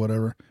myself or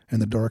whatever in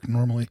the dark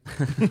normally.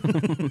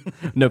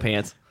 no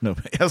pants. No,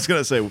 I was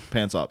gonna say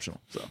pants optional.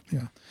 So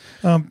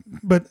Yeah,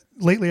 but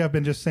lately I've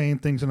been just saying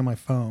things into my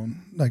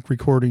phone, like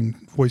recording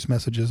voice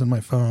messages in my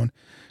phone,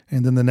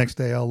 and then the next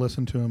day I'll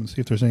listen to them and see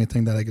if there's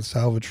anything that I could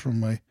salvage from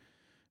my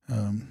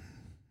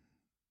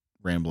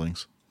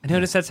ramblings. I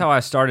noticed that's how I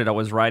started. I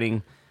was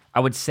writing, I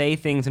would say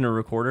things in a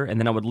recorder, and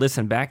then I would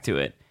listen back to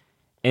it.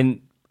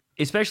 And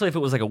especially if it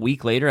was like a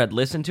week later, I'd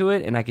listen to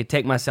it, and I could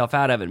take myself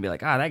out of it and be like,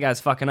 that guy's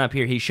fucking up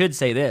here. He should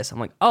say this. I'm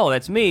like, oh,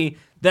 that's me.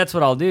 That's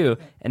what I'll do.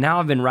 And now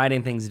I've been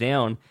writing things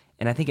down,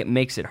 and I think it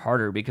makes it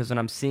harder because when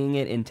I'm seeing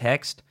it in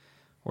text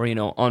or,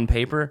 on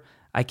paper,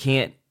 I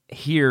can't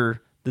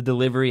hear the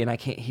delivery and I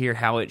can't hear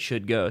how it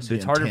should go. So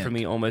it's harder for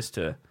me almost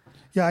to...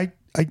 Yeah,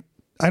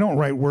 I don't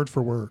write word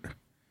for word.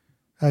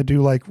 I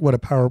do like what a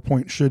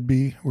PowerPoint should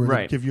be, where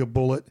they give you a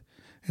bullet,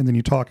 and then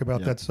you talk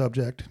about that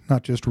subject,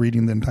 not just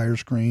reading the entire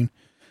screen.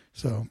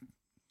 So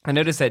I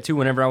noticed that too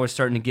whenever I was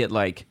starting to get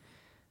like...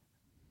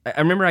 I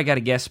remember I got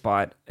a guest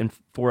spot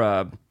for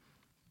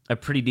a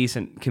pretty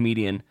decent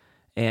comedian,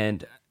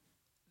 and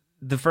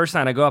the first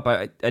night I go up,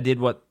 I did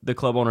what the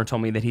club owner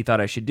told me that he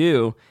thought I should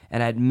do,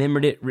 and I'd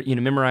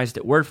memorized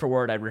it word for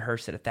word. I'd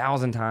rehearsed it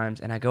 1,000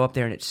 times, and I go up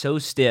there and it's so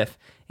stiff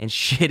and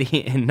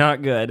shitty and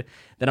not good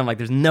that I'm like,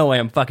 there's no way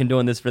I'm fucking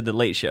doing this for the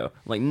late show. I'm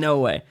like, no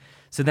way.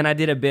 So then I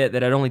did a bit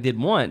that I'd only did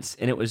once,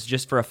 and it was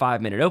just for a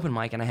 5-minute open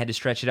mic, and I had to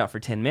stretch it out for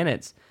 10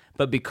 minutes.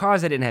 But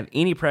because I didn't have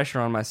any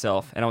pressure on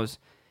myself, and I was,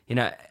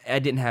 I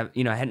didn't have,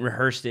 I hadn't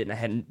rehearsed it, and I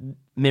hadn't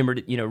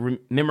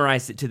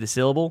memorized it to the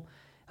syllable.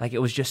 Like, it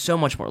was just so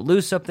much more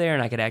loose up there,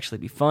 and I could actually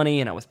be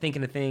funny, and I was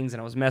thinking of things, and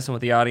I was messing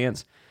with the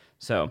audience.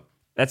 So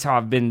that's how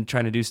I've been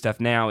trying to do stuff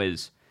now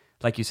is,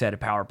 like you said, a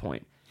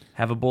PowerPoint.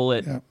 Have a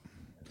bullet. Yeah.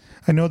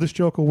 I know this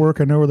joke will work.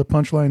 I know where the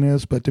punchline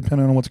is, but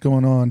depending on what's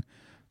going on,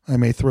 I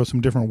may throw some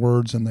different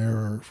words in there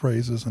or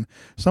phrases. And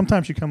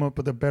sometimes you come up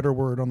with a better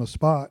word on the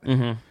spot.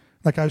 Mm-hmm.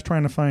 Like I was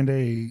trying to find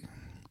it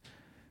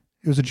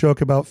was a joke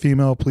about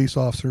female police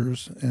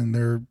officers, and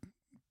they're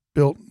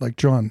built like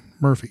John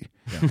Murphy.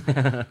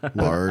 Yeah.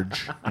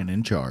 Large and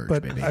in charge,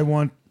 but baby. I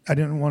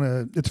didn't want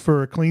to, it's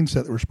for a clean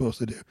set that we're supposed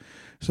to do.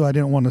 So I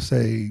didn't want to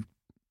say,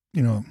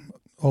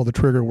 all the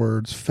trigger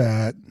words,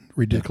 fat,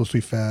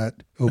 ridiculously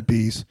fat,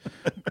 obese,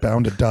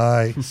 bound to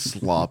die,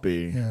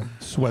 sloppy,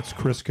 sweats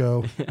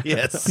Crisco.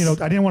 Yes.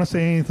 I didn't want to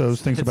say any of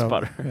those things It's about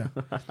butter.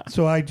 Yeah.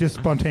 So I just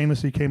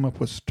spontaneously came up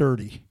with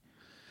sturdy.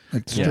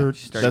 Like sturdy,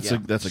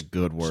 that's a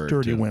good word.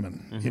 Sturdy too.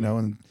 women, Mm-hmm.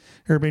 And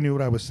everybody knew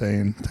what I was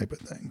saying, type of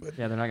thing. But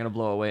Yeah, they're not going to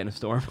blow away in a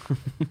storm.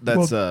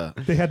 That's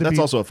they had to that's be,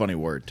 also a funny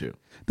word too.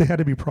 They had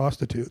to be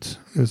prostitutes.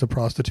 It was a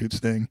prostitutes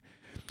thing.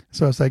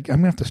 So I was like, I'm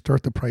gonna have to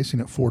start the pricing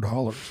at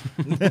 $4.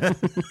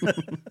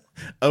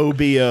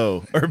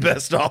 OBO or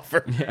best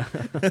offer. Yeah.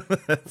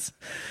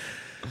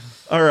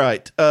 All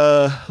right.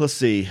 Let's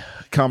see.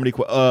 Comedy.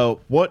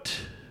 What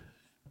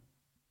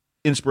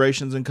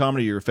inspirations in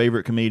comedy? Your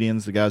favorite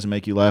comedians, the guys who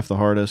make you laugh the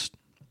hardest.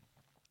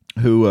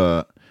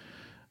 Who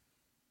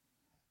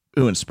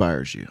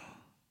inspires you?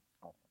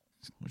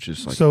 Which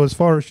is like, so as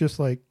far as just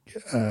like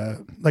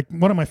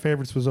one of my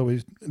favorites was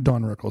always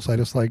Don Rickles. I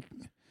just like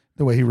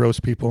the way he roasts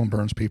people and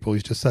burns people.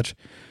 He's just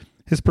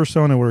his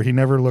persona where he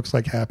never looks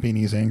like happy and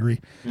he's angry.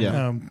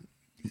 Yeah.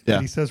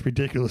 And he says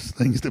ridiculous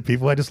things to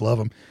people. I just love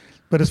him.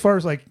 But as far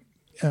as like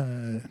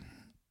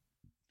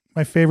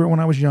my favorite when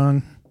I was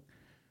young,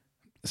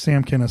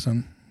 Sam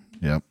Kinison.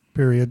 Yep.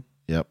 Period.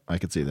 Yep. I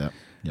could see that.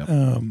 Yep.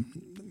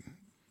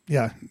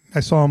 Yeah. I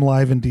saw him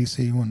live in DC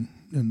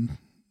in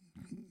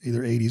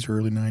either 80s or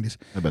early 90s.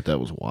 I bet that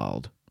was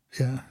wild.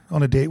 Yeah.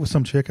 On a date with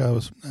some chick I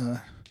was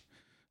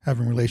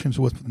having relations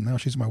with, and now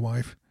she's my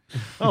wife.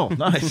 Oh,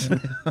 nice.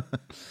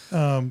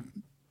 And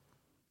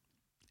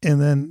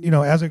then,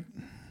 as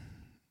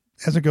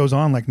it goes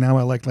on, like now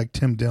I like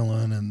Tim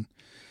Dillon and,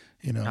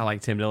 I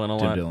like Tim Dillon a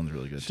Tim lot. Dillon's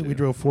really good so too. we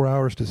drove 4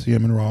 hours to see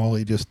him in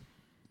Raleigh. Just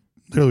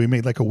literally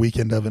made like a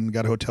weekend of it and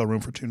got a hotel room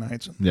for 2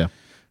 nights. And Yeah.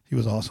 he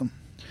was awesome.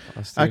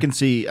 I can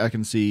see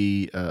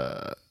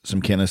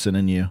some Kinnison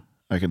in you.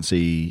 I can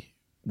see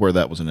where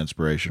that was an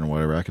inspiration or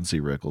whatever. I can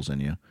see Rickles in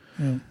you.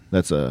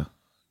 Yeah.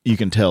 You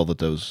can tell that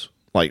those,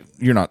 like,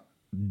 you're not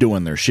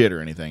doing their shit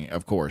or anything,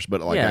 of course, but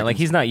like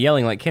he's not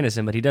yelling like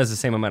Kinnison, but he does the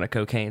same amount of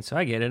cocaine. So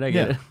I get it. I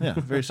get it. Yeah,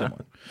 very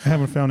similar. I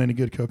haven't found any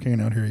good cocaine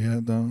out here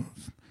yet, though.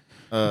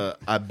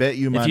 I bet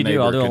you my If you neighbor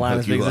do, I'll do a can line hook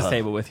as big you as this up.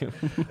 table with you.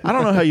 I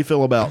don't know how you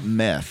feel about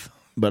meth,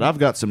 but I've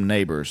got some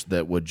neighbors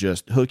that would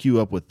just hook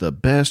you up with the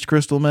best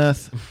crystal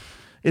meth.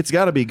 It's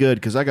got to be good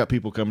because I got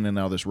people coming in and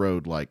out of this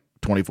road like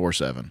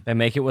 24/7. They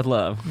make it with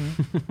love.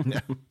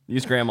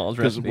 Use grandma's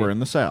Because recipe. we're in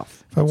the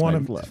South. If I It's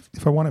wanted made with love.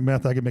 if I wanted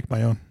meth, I could make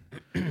my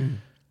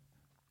own.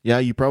 Yeah,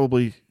 you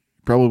probably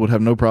would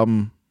have no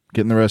problem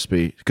getting the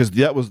recipe, because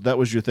that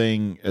was your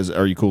thing.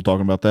 Are you cool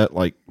talking about that?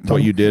 Like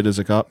what you did as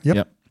a cop?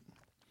 Yep.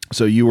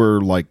 So you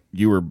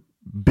were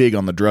big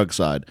on the drug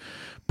side,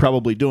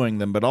 probably doing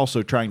them, but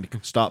also trying to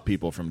stop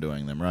people from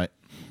doing them, right?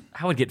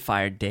 I would get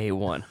fired day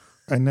one.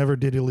 I never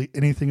did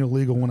anything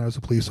illegal when I was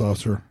a police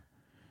officer.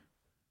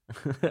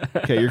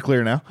 Okay, you're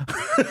clear now.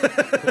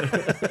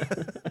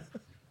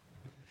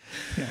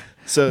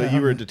 So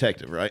you were a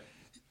detective, right?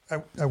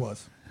 I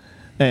was.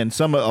 And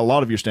a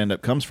lot of your stand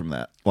up comes from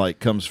that, like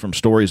comes from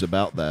stories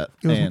about that.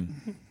 It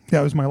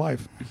was my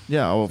life.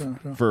 Yeah, well,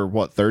 for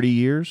what, 30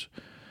 years?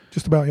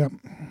 Just about, yeah.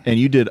 And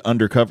you did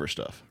undercover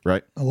stuff,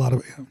 right? A lot of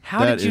it. Yeah. How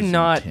That did you is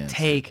not intense.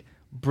 take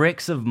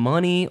bricks of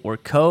money or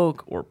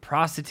coke or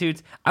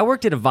prostitutes? I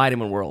worked at a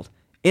Vitamin World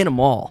in a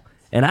mall,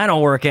 and I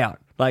don't work out,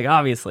 like,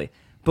 obviously.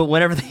 But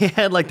whenever they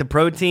had, like, the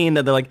protein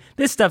that they're like,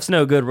 this stuff's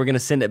no good, we're going to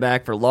send it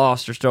back for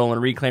lost or stolen,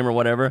 reclaim or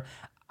whatever,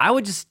 I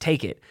would just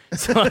take it.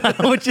 So I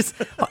would just,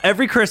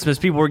 every Christmas,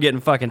 people were getting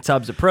fucking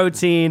tubs of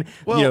protein,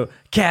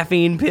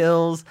 caffeine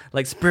pills,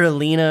 like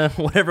spirulina,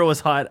 whatever was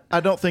hot. I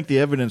don't think the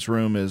evidence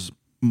room is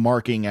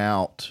marking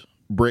out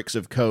bricks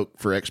of coke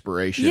for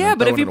expiration. Yeah, and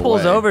but if throwing he it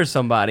pulls away. over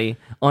somebody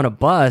on a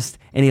bust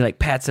and he like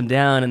pats him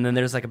down and then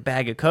there's like a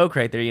bag of coke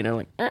right there,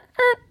 like,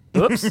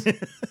 oops.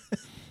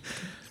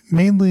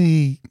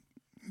 Mainly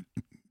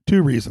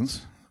two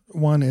reasons.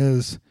 One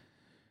is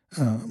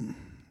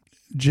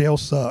jail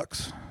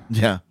sucks.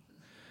 Yeah.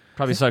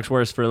 Probably sucks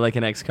worse for like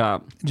an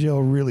ex-cop.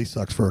 Jail really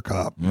sucks for a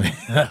cop.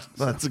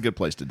 That's a good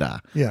place to die.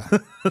 Yeah.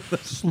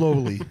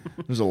 Slowly.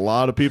 There's a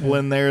lot of people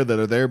in there that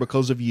are there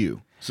because of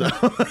you. So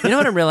You know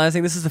what I'm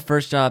realizing? This is the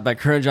first job. My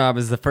current job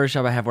is the first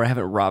job I have where I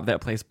haven't robbed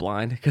that place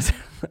blind. Because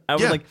I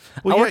was like,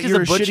 I worked as you're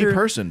a a butcher. shitty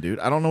person, dude.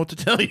 I don't know what to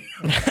tell you.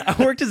 I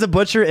worked as a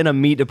butcher in a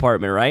meat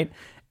department, right?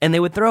 And they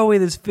would throw away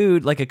this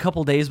food like a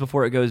couple days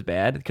before it goes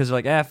bad because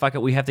they're like, fuck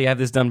it, we have to have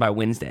this done by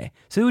Wednesday.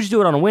 So they would just do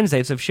it on a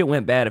Wednesday. So if shit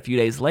went bad a few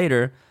days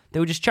later, they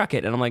would just chuck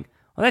it. And I'm like,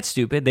 well, that's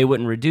stupid. They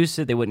wouldn't reduce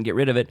it. They wouldn't get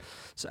rid of it.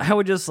 So I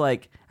would just I'm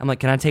like,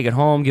 can I take it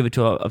home, give it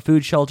to a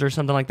food shelter or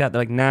something like that?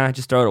 They're like, nah,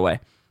 just throw it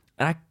away.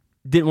 And I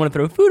didn't want to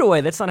throw food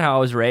away. That's not how I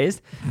was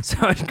raised. So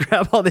I'd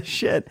grab all this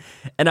shit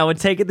and I would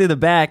take it through the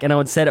back and I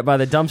would set it by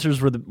the dumpsters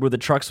where the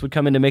trucks would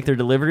come in to make their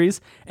deliveries,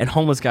 and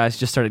homeless guys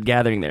just started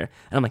gathering there.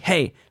 And I'm like,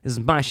 hey, this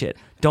is my shit.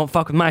 Don't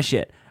fuck with my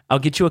shit. I'll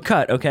get you a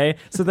cut, okay?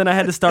 So then I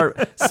had to start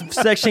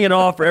sectioning it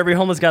off for every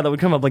homeless guy that would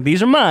come up. Like,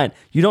 these are mine.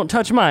 You don't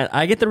touch mine.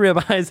 I get the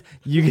ribeyes.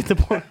 You get the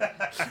pork.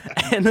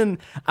 And then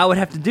I would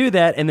have to do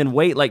that and then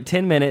wait like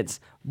 10 minutes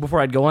before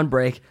I'd go on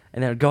break.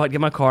 And then I'd go out,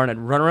 get my car, and I'd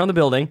run around the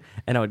building.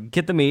 And I would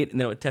get the meat, and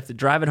then I would have to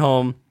drive it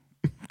home,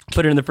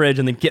 put it in the fridge,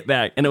 and then get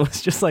back. And it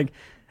was just like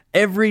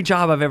every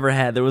job I've ever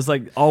had, there was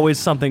like always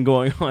something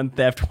going on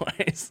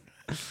theft-wise.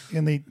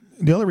 And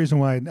the other reason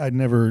why I'd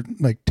never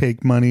like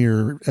take money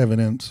or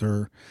evidence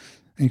or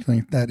anything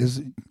like that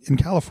is in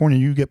California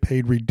you get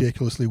paid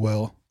ridiculously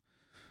well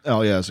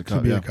Oh yeah, as a to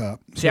cop. be Yeah. a cop.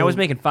 See, I was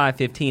making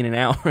 $5.15 an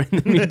hour in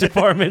the meat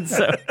department,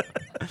 so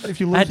if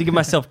you I had to give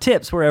myself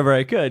tips wherever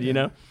I could,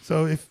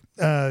 So if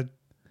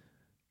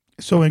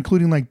so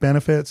including like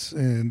benefits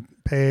and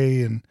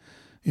pay and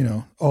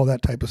all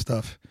that type of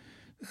stuff.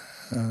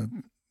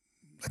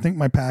 I think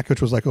my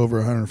package was like over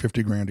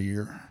 150 grand a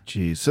year.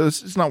 Jeez, so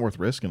it's not worth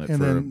risking it. And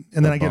for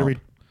then I get to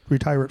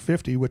retire at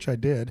 50, which I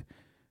did.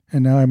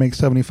 And now I make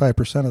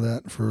 75% of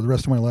that for the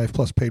rest of my life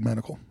plus paid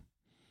medical.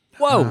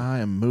 Whoa. I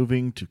am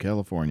moving to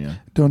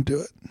California, Don't do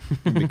it.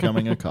 and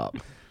becoming a cop.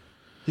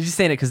 He's just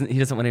saying it because he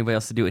doesn't want anybody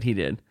else to do what he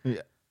did.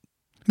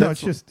 No,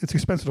 it's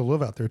expensive to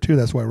live out there too.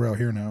 That's why we're out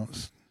here now.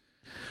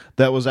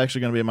 That was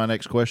actually going to be my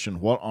next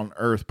question. What on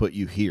earth put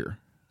you here?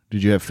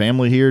 Did you have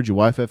family here? Did your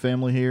wife have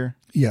family here?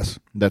 Yes.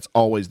 That's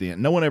always the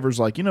end. No one ever's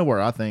like,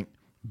 where I think?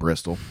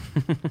 Bristol.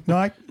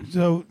 No,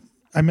 so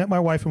I met my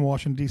wife in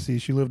Washington, D.C.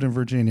 She lived in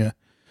Virginia,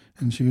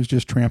 and she was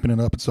just tramping it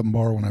up at some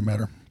bar when I met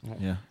her.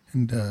 Yeah.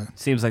 And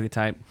Seems like the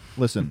type.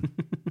 Listen,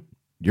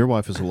 your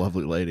wife is a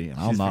lovely lady, and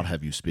I'll not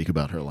have you speak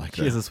about her like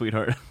She that. is a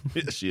sweetheart.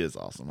 She is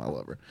awesome. I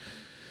love her.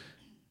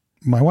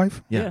 my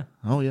wife? Yeah.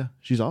 Oh, yeah.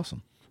 She's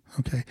awesome.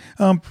 Okay.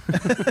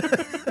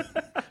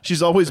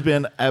 She's always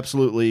been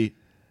absolutely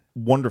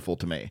wonderful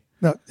to me.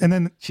 No, and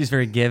then She's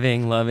very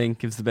giving, loving,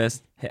 gives the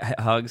best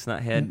hugs,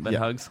 not head, but Yeah.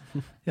 hugs.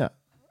 Yeah.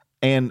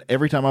 And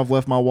every time I've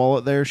left my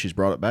wallet there, she's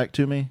brought it back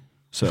to me.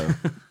 So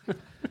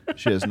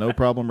she has no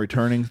problem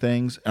returning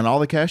things, and all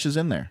the cash is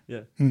in there.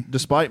 Yeah.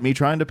 Despite me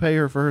trying to pay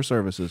her for her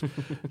services,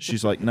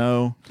 she's like,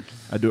 no,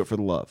 I do it for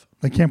the love.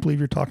 I can't believe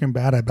you're talking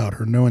bad about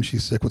her knowing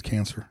she's sick with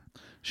cancer.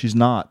 She's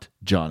not,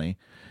 Johnny.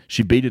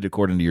 She beat it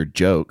according to your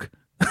joke.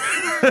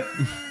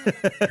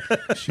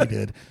 She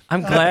did.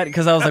 I'm glad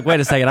because I was like, wait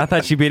a second. I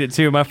thought she beat it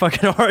too. My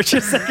fucking heart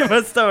just sank in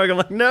my stomach. I'm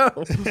like, no.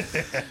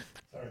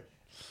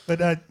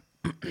 But I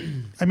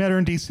met her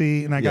in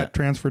D.C. and I got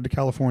transferred to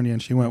California,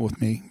 and she went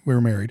with me. We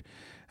were married.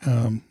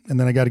 And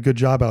then I got a good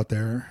job out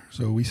there,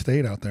 so we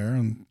stayed out there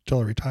until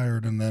I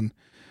retired. And then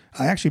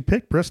I actually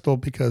picked Bristol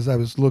because I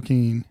was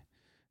looking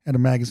at a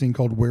magazine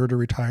called Where to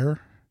Retire,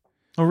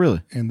 Oh,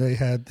 really? and they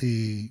had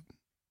the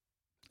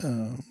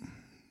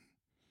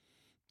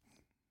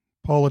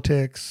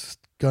politics,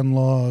 gun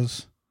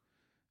laws,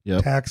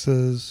 Yep.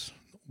 taxes,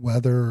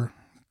 weather,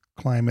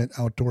 climate,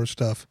 outdoor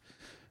stuff,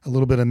 a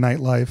little bit of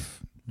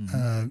nightlife.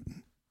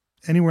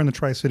 Anywhere in the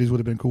Tri-Cities would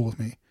have been cool with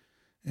me.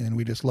 And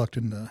we just lucked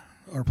into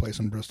our place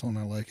in Bristol, and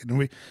I like it.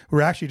 And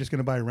we're actually just going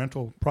to buy a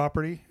rental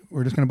property.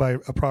 We're just going to buy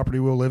a property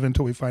we'll live in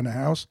until we find a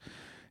house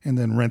and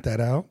then rent that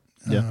out.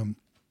 Yeah.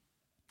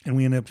 And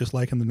we end up just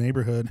liking the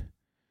neighborhood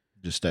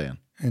Just staying.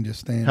 and just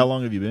staying. How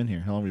long have you been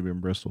here? How long have you been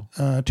in Bristol?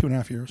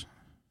 2.5 years.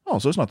 Oh,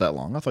 so it's not that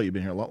long. I thought you'd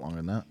been here a lot longer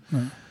than that.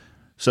 No.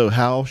 So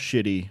how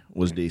shitty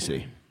was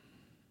DC?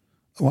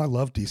 Oh, I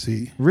love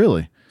DC.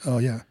 Really? Oh,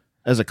 yeah.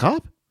 As a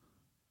cop?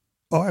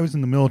 Oh, I was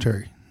in the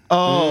military.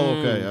 Oh,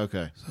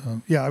 okay.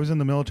 So, yeah, I was in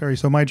the military.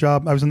 So my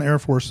job, I was in the Air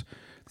Force,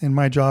 and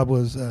my job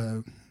was,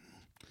 they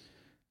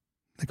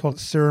call it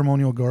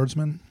ceremonial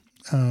guardsman.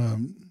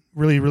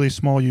 Really, really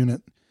small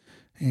unit.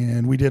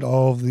 And we did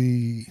all of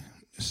the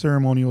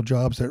ceremonial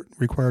jobs that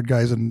required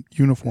guys in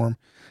uniform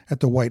at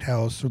the White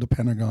House or the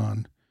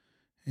Pentagon.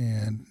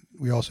 And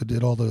we also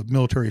did all the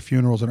military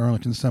funerals at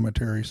Arlington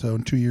Cemetery. So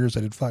in 2 years,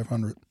 I did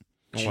 500.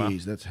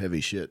 Jeez, that's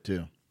heavy shit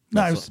too.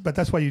 But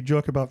that's why you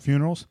joke about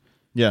funerals.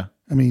 Yeah.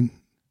 I mean,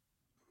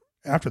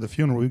 after the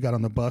funeral, we got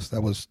on the bus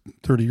that was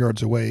 30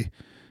 yards away,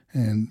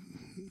 and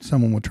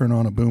someone would turn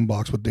on a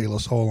boombox with De La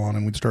Soul on,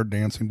 and we'd start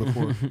dancing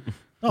before.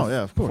 Oh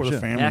yeah, of before course. the Yeah.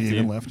 family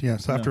even left. Yeah.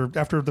 So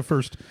after the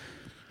first,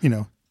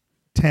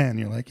 10,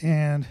 you're like,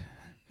 and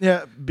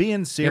Yeah, being Yeah,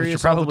 but serious. you're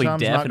probably all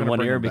the time's deaf not in gonna one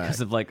bring ear them back.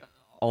 because of like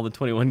all the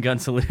 21 gun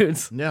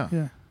salutes. Yeah.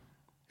 yeah,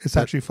 it's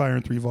actually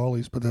firing 3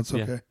 volleys, but that's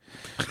Yeah. okay.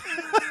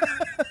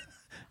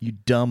 You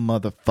dumb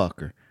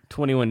motherfucker.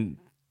 21,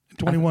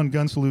 21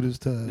 gun salute is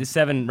to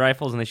 7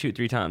 rifles and they shoot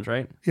 3 times,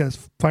 right?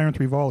 it's firing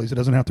 3 volleys. It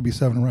doesn't have to be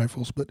 7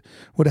 rifles, but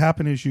what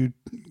happened is you'd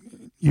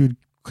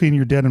clean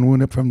your dead and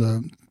wound up from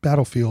the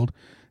battlefield,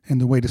 and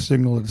the way to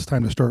signal that it's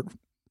time to start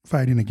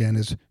fighting again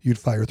is you'd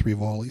fire 3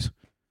 volleys.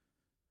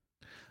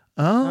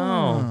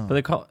 Oh, but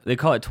they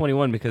call it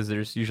 21 because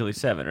there's usually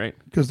 7, right?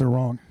 Because they're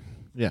wrong.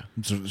 Yeah,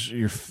 so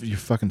you're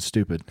fucking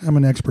stupid. I'm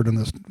an expert in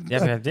this.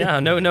 Yeah,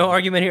 no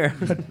argument here.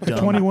 A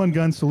 21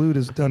 gun salute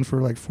is done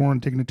for like foreign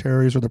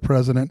dignitaries or the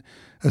president,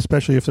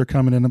 especially if they're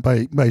coming in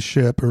by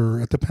ship or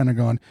at the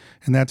Pentagon,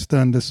 and that's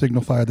done to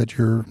signify that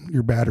your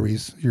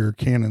batteries, your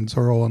cannons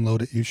are all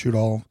unloaded. You shoot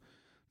all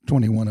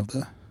 21 of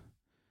the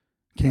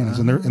cannons,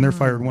 and they're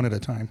fired one at a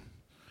time.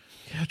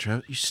 Yeah,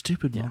 Travis, you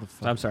stupid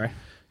motherfucker. I'm sorry.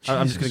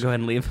 I'm just gonna go ahead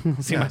and leave.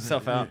 See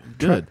myself out.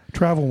 Good.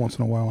 Travel once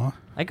in a while, huh?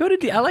 I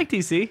like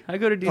DC. I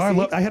go to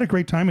DC. I had a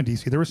great time in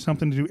DC. There was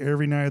something to do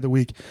every night of the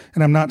week,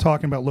 and I'm not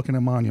talking about looking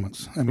at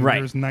monuments. I mean, Right.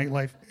 there's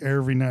nightlife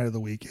every night of the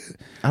week.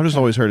 I've just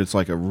always heard it's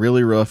like a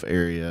really rough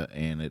area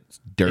and it's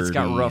dirty. It's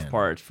got rough and-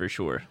 parts for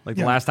sure. Like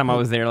the Yeah. last time I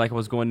was there, like I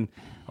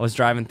was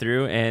driving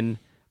through and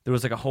there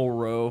was like a whole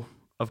row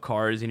of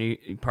cars, and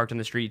you parked on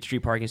the street. Street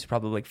parking is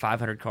probably like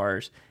 500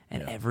 cars,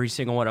 and every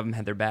single one of them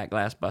had their back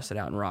glass busted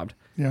out and robbed.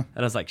 Yeah. And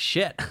I was like,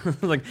 shit.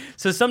 Like,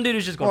 so some dude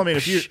is just going. Well, I mean,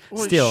 if you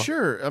still.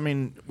 sure. I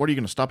mean, what are you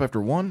going to stop after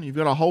one? You've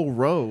got a whole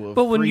row of.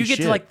 But when free you get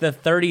shit. to like the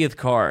 30th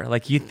car,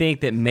 like you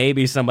think that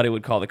maybe somebody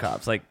would call the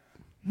cops. Like,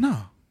 no,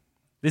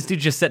 this dude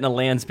just setting a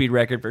land speed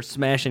record for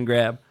smash and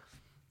grab.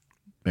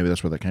 maybe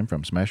that's where that came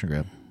from. Smash and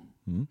grab.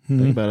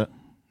 Think about it.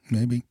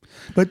 Maybe.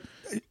 But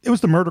it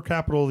was the murder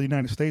capital of the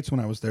United States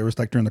when I was there. It was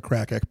like during the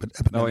crack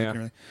epidemic. Oh, yeah. and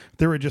everything.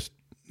 There were just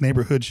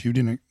neighborhoods you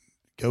didn't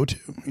go to,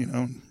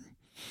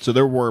 So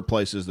there were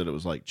places that it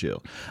was like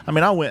chill. I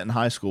mean, I went in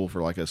high school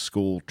for like a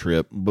school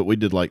trip, but we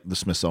did like the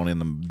Smithsonian,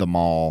 the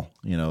mall,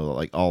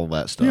 like all of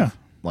that stuff. Yeah.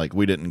 Like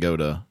we didn't go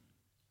to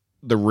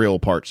the real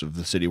parts of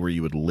the city where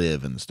you would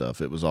live and stuff.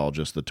 It was all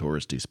just the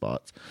touristy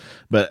spots.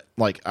 But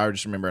like I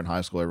just remember in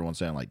high school, everyone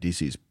saying like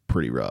DC's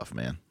pretty rough,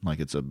 man. Like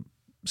it's a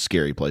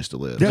scary place to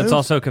live. Yeah. It's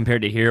also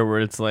compared to here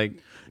where it's like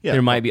Yeah.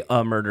 there might be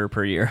a murder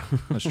per year.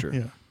 That's true.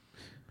 Yeah.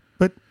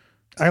 But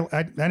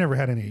I never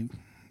had any,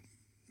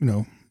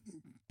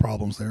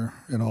 problems there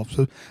at all.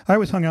 So I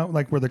always hung out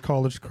like where the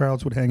college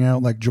crowds would hang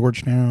out, like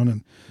Georgetown.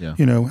 And, Yeah.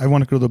 I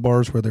wanted to go to the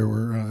bars where there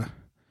were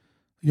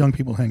young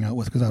people to hang out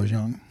with because I was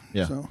young.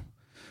 Yeah. So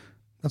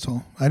that's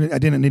all. I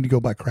didn't need to go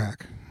buy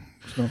crack.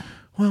 So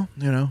Well,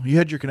 you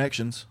had your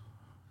connections.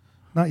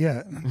 not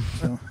yet.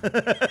 So.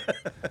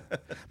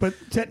 But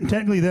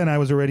technically then I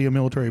was already a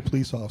military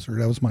police officer.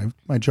 That was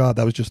my job.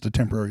 That was just a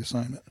temporary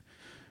assignment.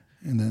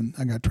 And then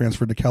I got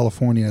transferred to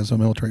California as a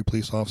military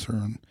police officer,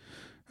 and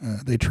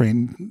the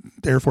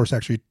Air Force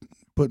actually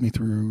put me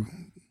through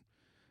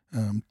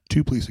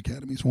 2 police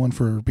academies, one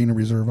for being a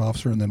reserve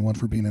officer and then one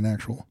for being an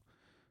actual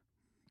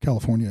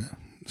California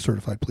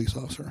certified police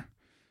officer.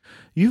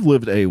 You've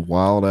lived a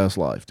wild ass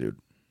life, dude.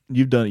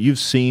 You've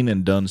seen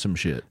and done some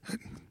shit.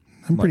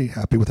 I'm pretty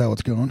happy with how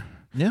it's going.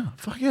 Yeah,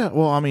 fuck yeah.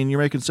 Well, I mean, you're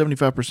making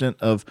 75%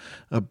 of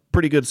a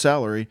pretty good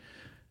salary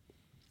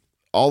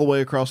all the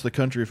way across the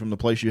country from the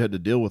place you had to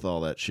deal with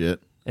all that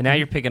shit. And now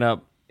you're picking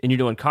up and you're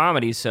doing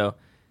comedy. So,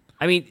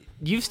 I mean,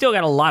 you've still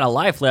got a lot of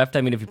life left.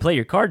 I mean, if you play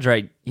your cards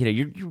right,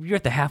 you're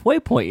at the halfway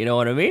point. You know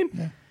what I mean?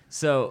 Yeah.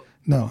 So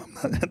No,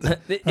 I'm not.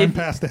 I'm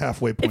past the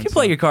halfway point. If you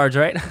play your cards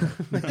right,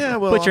 Yeah,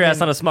 well, put your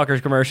ass on a Smucker's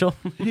commercial.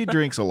 He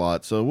drinks a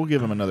lot, so we'll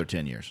give him another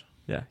 10 years.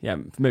 Yeah,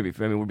 maybe.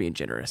 I mean, we're being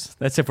generous.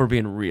 That's if we're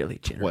being really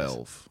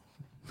generous.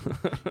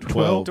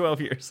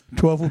 12 years.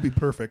 12 will be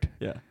perfect.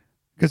 Yeah.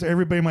 Because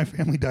everybody in my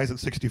family dies at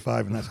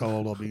 65, and that's how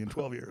old I'll be in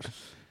 12 years.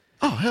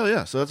 Oh, hell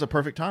yeah. So that's a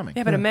perfect timing.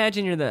 Yeah, but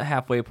imagine you're the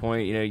halfway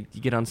point. You know,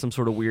 you get on some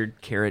sort of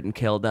weird carrot and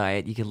kale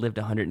diet. You could live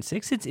to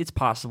 106. It's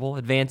possible.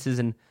 Advances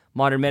in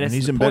modern medicine.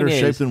 And he's in The point better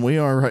shape is- than we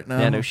are right now.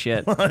 Yeah, no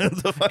shit.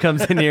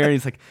 Comes in here and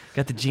he's like,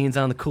 got the jeans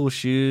on, the cool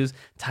shoes,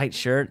 tight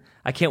shirt.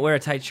 I can't wear a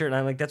tight shirt. And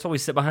I'm like, that's why we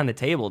sit behind the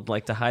table,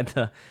 like to hide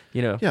the,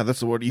 you know. Yeah,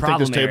 that's the word. You think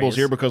problem this table's areas.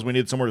 here because we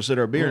need somewhere to sit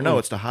our beer? No,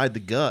 it's to hide the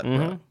gut, bro.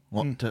 Mm-hmm.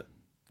 Well, to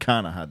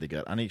kind of hide the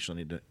gut. I actually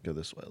need to go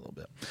this way a little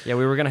bit. Yeah,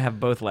 we were going to have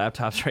both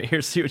laptops right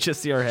here so you would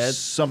just see our heads.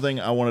 Something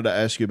I wanted to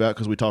ask you about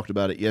because we talked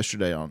about it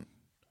yesterday on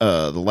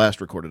the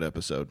last recorded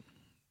episode.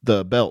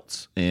 The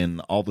belts and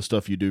all the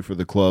stuff you do for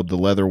the club, the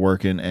leather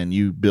working, and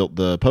you built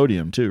the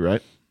podium too,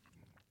 right?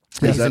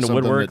 He's Is that into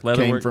something woodwork, that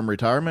came leatherwork. from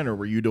retirement, or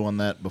were you doing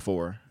that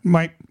before?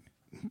 My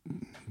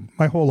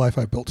whole life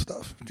I built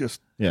stuff.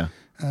 Just Yeah.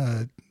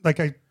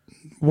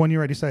 one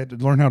year I decided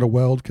to learn how to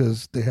weld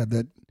because they had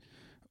that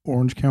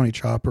Orange County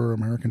chopper,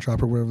 American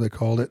chopper, whatever they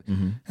called it.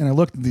 Mm-hmm. And I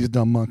looked at these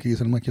dumb monkeys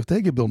and I'm like, if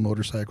they could build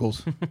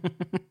motorcycles,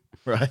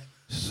 Right.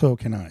 so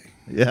can I.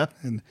 Yeah.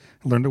 And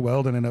I learned to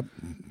weld and ended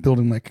up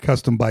building like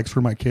custom bikes for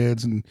my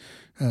kids and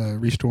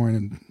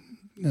restoring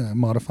and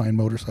modifying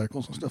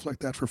motorcycles and stuff like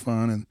that for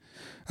fun. And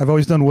I've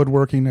always done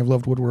woodworking. I've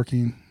loved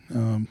woodworking.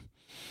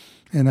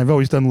 And I've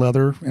always done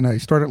leather. And I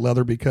started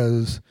leather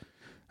because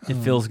It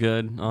feels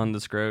good on the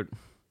scrot.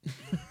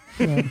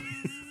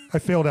 I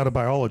failed out of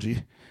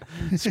biology.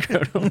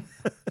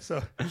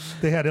 So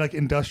they had like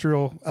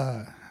industrial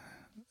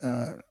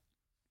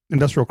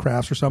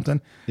crafts or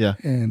something. Yeah.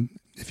 And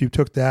if you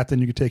took that, then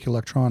you could take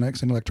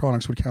electronics, and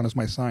electronics would count as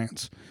my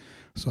science.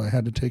 So I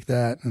had to take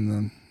that, and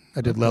then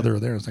I did leather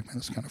there. I was like, man,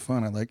 this is kind of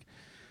fun.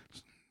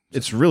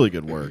 It's really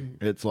good work.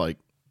 It's like,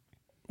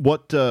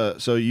 what,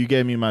 so you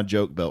gave me my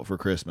joke belt for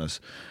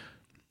Christmas.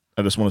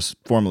 I just want to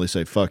formally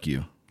say, fuck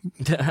you.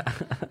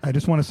 I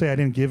just want to say I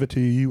didn't give it to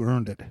you. You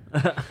earned it.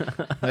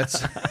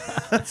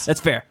 That's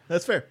fair.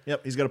 That's fair.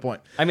 Yep, he's got a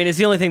point. I mean, it's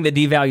the only thing that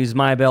devalues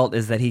my belt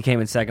is that he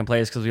came in second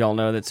place because we all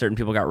know that certain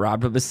people got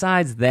robbed. But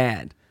besides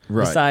that,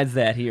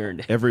 he earned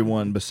it.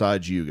 Everyone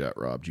besides you got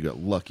robbed. You got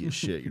lucky as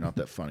shit. You're not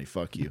that funny.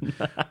 Fuck you.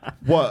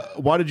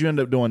 What? Why did you end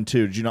up doing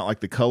two? Did you not like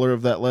the color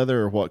of that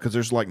leather or what? Because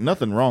there's like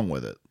nothing wrong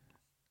with it.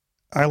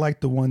 I like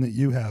the one that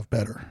you have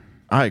better.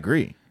 I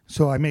agree.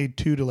 So I made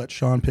two to let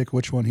Sean pick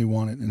which one he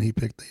wanted, and he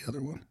picked the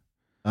other one.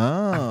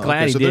 Oh, I'm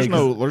glad he so did,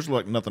 there's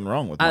like nothing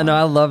wrong with it. I know,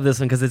 I love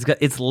this one because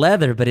it's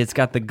leather, but it's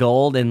got the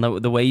gold and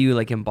the way you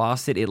like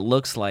embossed it. It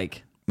looks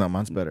like No,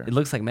 mine's better. it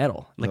looks like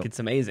metal. Like Nope. it's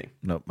amazing.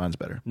 No, mine's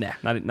better. Nah,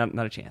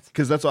 not a chance.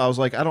 Because that's why I was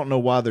like, I don't know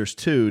why there's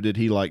two. Did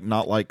he like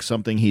not like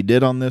something he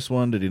did on this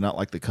one? Did he not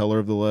like the color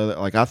of the leather?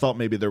 Like I thought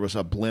maybe there was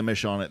a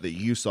blemish on it that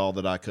you saw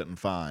that I couldn't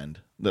find.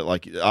 That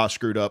like I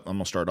screwed up. I'm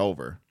gonna start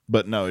over.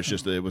 But no, it's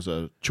just that it was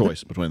a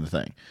choice between the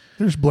thing.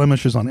 There's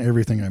blemishes on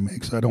everything I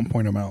make, so I don't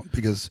point them out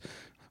because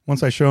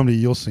once I show them to you,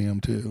 you'll see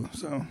them too.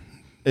 So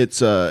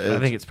It's I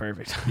think it's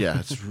perfect. yeah,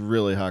 it's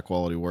really high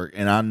quality work,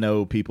 and I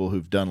know people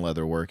who've done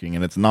leather working,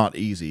 and it's not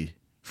easy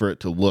for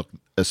it to look,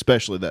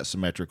 especially that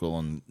symmetrical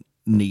and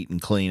neat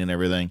and clean and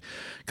everything,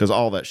 because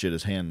all that shit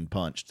is hand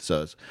punched.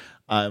 So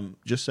I'm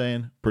just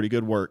saying, pretty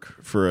good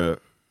work for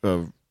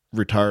a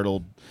retired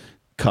old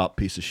cop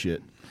piece of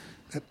shit.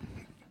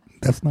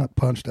 that's not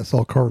punched. That's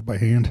all carved by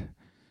hand.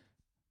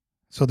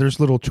 So there's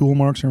little tool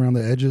marks around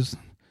the edges,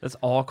 That's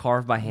all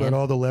carved by but hand.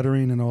 all the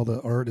lettering and all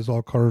the art is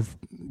all carved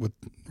with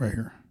right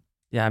here.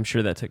 Yeah, I'm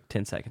sure that took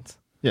 10 seconds.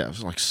 Yeah, it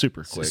was like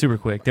super quick. Super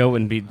quick. That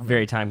wouldn't be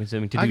very time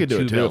consuming to do I could do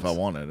two it too builds. if I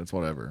wanted. It's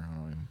whatever.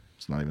 I mean,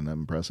 it's not even that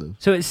impressive.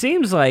 So it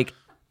seems like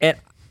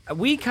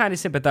we kind of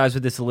sympathize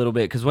with this a little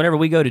bit because whenever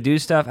we go to do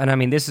stuff, and I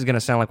mean, this is going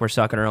to sound like we're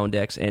sucking our own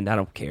dicks, and I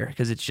don't care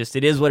because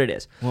it is what it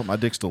is. Well, my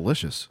dick's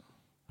delicious.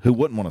 Who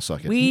wouldn't want to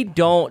suck it? We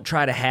don't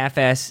try to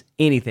half-ass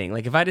anything.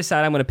 Like if I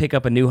decide I'm going to pick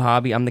up a new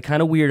hobby, I'm the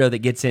kind of weirdo that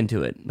gets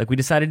into it. Like we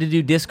decided to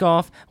do disc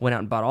golf, went out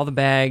and bought all the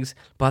bags,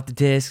 bought the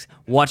discs,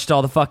 watched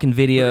all the fucking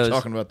We videos. were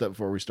talking about that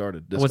before we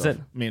started. Disc What's golf.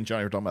 it? Me and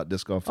Johnny were talking about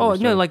disc golf. Oh before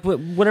we no!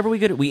 started. Like whenever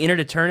we entered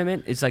a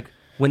tournament, it's like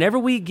whenever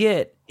we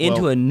get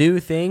into Well, a new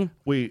thing.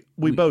 we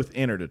both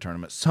entered a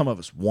tournament. Some of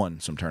us won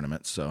some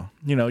tournaments. So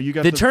you know, you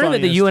got The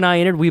tournament that you and I. I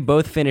entered, we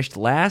both finished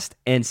last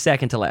and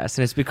second to last,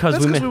 and it's because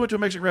That's we because we went to a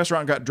Mexican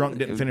restaurant, and got drunk,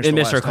 didn't finish. and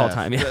the missed our last call half.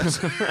 time.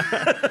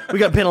 Yeah, we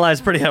got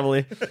penalized pretty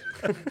heavily.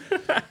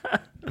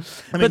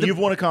 I mean, you've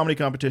won a comedy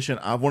competition.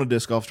 I've won a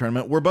disc golf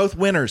tournament. We're both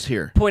winners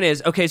here. Point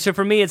is, okay, so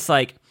for me, it's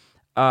like,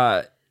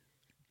 okay,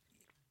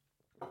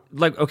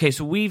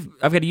 so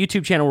I've got a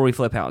YouTube channel where we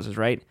flip houses,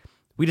 right?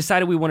 We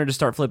decided we wanted to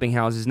start flipping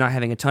houses, not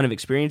having a ton of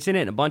experience in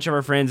it, and a bunch of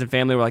our friends and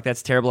family were like,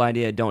 that's a terrible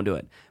idea, don't do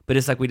it. But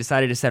it's like we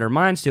decided to set our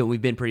minds to it, and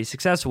we've been pretty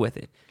successful with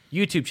it.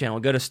 YouTube channel,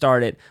 go to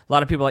start it. A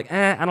lot of people are like,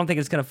 I don't think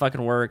it's going to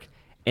fucking work,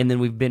 and then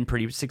we've been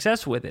pretty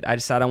successful with it. I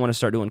decided I want to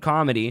start doing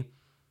comedy,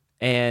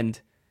 and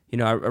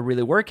I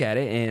really work at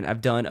it, and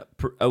I've done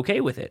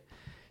okay with it.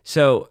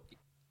 So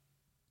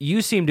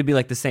you seem to be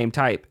like the same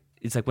type.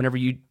 It's like whenever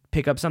you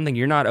pick up something,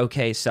 you're not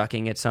okay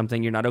sucking at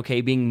something. You're not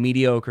okay being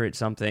mediocre at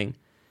something.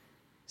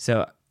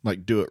 So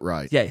like do it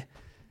right. Yeah.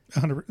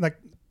 100, like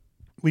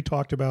we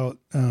talked about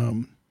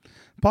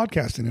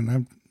podcasting,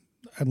 and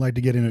I'd like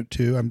to get in it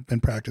too. I've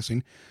been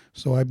practicing.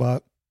 So I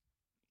bought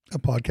a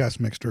podcast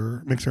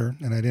mixer,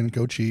 and I didn't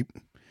go cheap.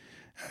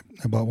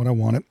 I bought what I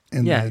wanted.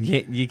 And yeah, then,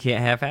 you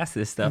can't half-ass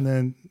this stuff. And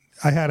then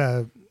I had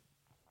a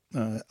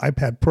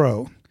iPad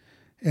Pro,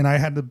 and I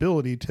had the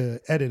ability to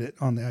edit it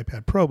on the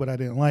iPad Pro, but I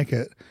didn't like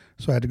it.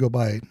 So I had to go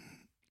buy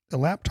a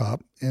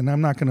laptop, and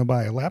I'm not going to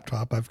buy a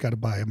laptop. I've got to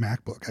buy a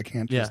MacBook. I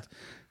can't just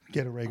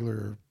get a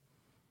regular,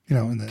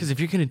 because if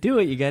you're going to do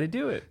it, you got to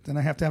do it. Then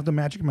I have to have the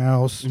magic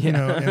mouse, and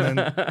then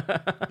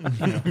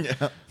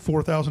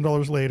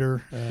 $4,000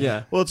 later.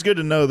 Well, it's good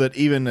to know that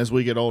even as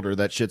we get older,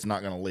 that shit's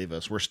not going to leave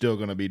us. We're still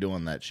going to be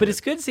doing that shit. But it's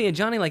good seeing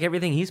Johnny, like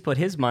everything he's put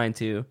his mind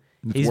to,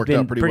 he's worked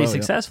been out pretty pretty well,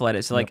 successful at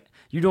it. So like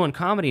you're doing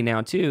comedy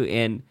now too,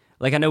 and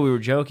like I know we were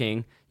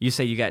joking. You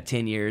say you got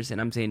 10 years,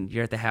 and I'm saying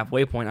you're at the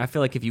halfway point. I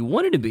feel like if you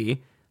wanted to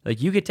be,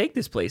 like you could take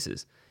this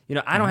places.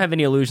 I don't have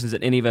any illusions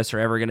that any of us are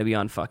ever going to be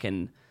on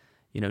fucking,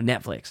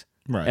 Netflix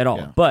at all.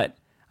 Yeah. But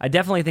I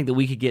definitely think that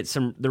we could get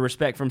the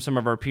respect from some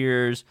of our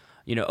peers,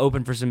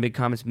 open for some big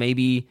comments,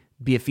 maybe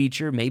be a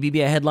feature, maybe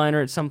be a headliner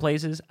at some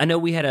places. I know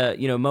we had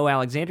Mo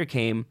Alexander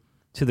came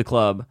to the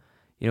club,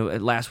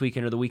 last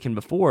weekend or the weekend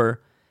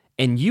before,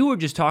 and you were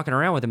just talking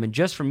around with him, and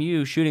just from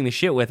you shooting the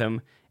shit with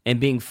him and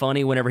being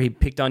funny whenever he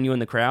picked on you in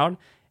the crowd,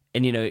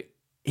 and,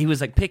 he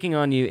was like picking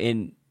on you,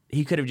 and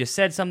he could have just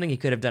said something, he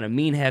could have done a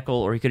mean heckle,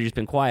 or he could have just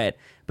been quiet.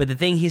 But the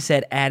thing he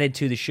said added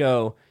to the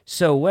show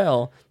so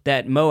well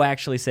that Mo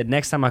actually said,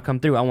 next time I come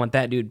through, I want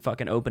that dude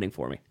fucking opening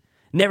for me.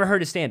 Never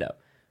heard his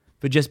stand-up,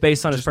 but just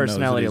based on his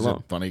personality knows that he's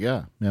alone. a funny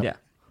guy. Yep. Yeah.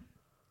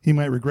 He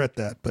might regret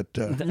that, but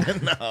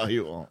No, he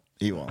won't.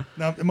 He won't.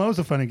 no, Mo's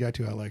a funny guy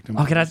too. I liked him.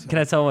 Oh, can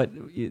I tell what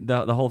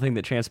the whole thing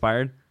that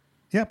transpired?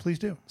 Yeah, please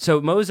do.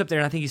 So Mo's up there,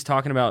 and I think he's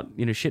talking about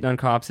shitting on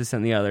cops, this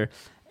and the other,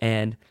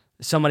 and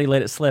somebody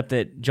let it slip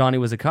that Johnny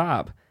was a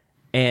cop,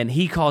 and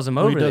he calls him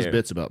over He does there.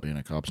 bits about being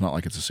a cop. It's not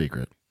like it's a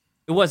secret.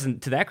 It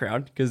wasn't to that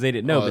crowd because they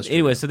didn't know. Oh, But that's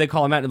anyway, true. so they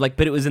call him out,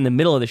 but it was in the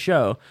middle of the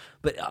show.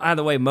 But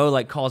either way, Mo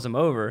like calls him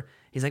over.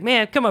 He's like,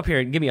 "Man, come up here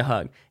and give me a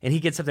hug." And he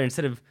gets up there,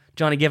 instead of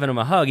Johnny giving him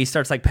a hug, he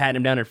starts like patting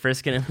him down and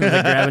frisking him,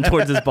 like, grabbing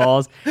towards his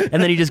balls.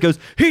 And then he just goes,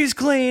 "He's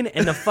clean,"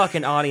 and the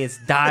fucking audience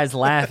dies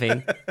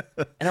laughing.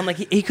 And I'm like,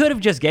 he could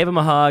have just gave him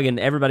a hug, and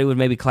everybody would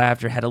maybe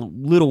clapped or had a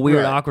little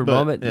weird, Right, awkward but,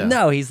 moment. yeah.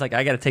 No, he's like,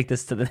 I got to take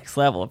this to the next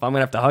level. If I'm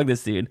gonna have to hug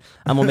this dude,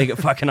 I'm gonna make it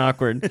fucking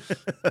awkward.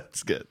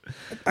 That's good.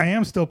 I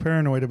am still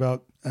paranoid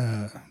about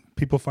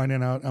people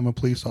finding out I'm a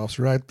police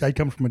officer. I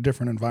come from a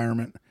different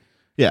environment.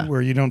 Yeah.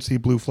 Where you don't see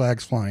blue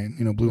flags flying,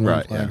 blue line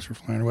Right, flags are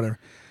flying or whatever.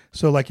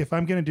 So like if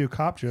I'm going to do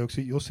cop jokes,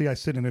 you'll see I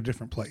sit in a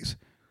different place.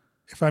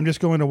 If I'm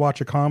just going to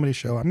watch a comedy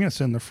show, I'm going to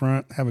sit in the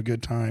front, have a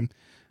good time,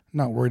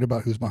 not worried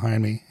about who's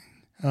behind me.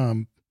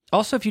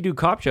 Also, if you do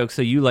cop jokes,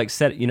 so you like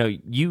set,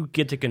 you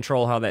get to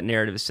control how that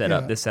narrative is set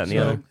up, this, that, and the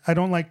other. I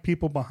don't like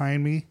people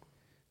behind me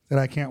that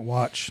I can't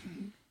watch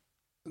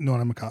knowing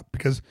I'm a cop,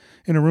 because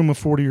in a room of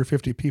 40 or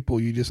 50 people,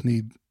 you just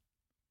need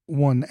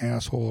one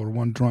asshole or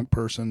one drunk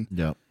person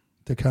Yep.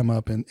 to come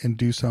up and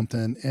do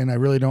something. And I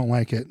really don't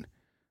like it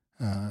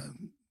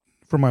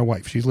for my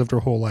wife. She's lived her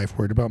whole life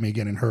worried about me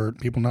getting hurt,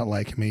 people not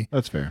liking me.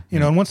 That's fair.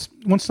 And once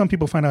some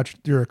people find out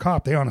you're a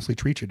cop, they honestly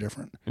treat you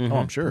different. Oh,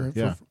 I'm sure.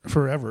 Yeah.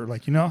 Forever.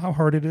 Like, how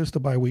hard it is to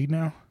buy weed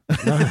now?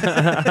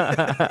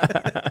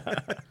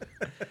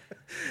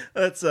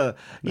 That's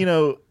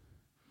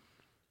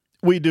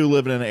we do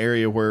live in an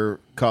area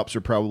where cops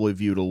are probably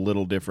viewed a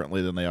little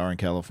differently than they are in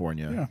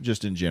California,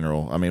 just in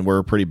general. I mean, we're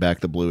a pretty back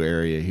the blue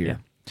area here.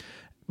 Yeah.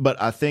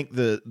 But I think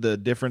the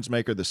difference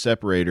maker, the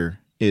separator,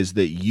 is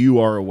that you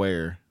are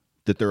aware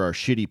that there are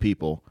shitty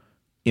people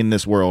in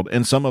this world,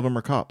 and some of them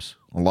are cops.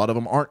 A lot of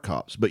them aren't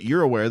cops, but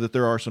you're aware that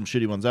there are some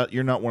shitty ones out.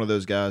 You're not one of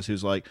those guys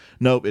who's like,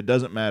 nope, it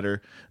doesn't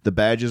matter. The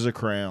badge is a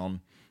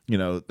crown.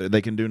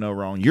 They can do no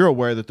wrong. You're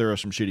aware that there are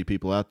some shitty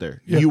people out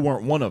there. Yeah. You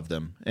weren't one of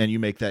them, and you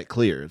make that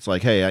clear. It's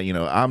like, hey,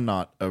 I'm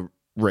not a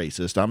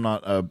racist. I'm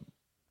not a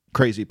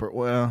crazy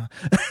well.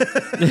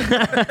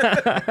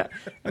 I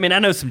mean, I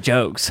know some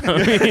jokes.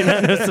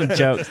 I know some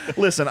jokes.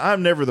 Listen,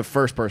 I'm never the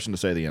first person to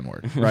say the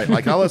N-word, right?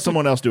 Like, I'll let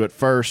someone else do it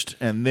first,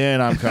 and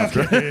then I'm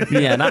comfortable.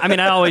 Yeah,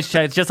 I always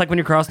check. It's just like when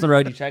you're crossing the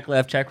road, you check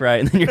left, check right,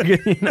 and then you're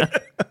good.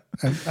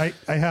 And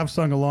I have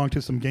sung along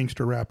to some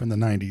gangster rap in the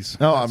 90s.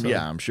 Oh,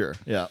 I'm sure.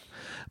 Yeah.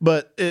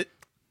 But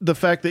the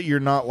fact that you're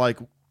not like,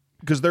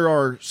 because there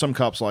are some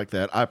cops like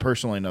that. I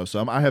personally know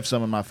some. I have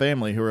some in my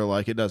family who are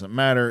like, it doesn't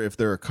matter if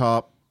they're a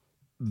cop,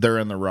 they're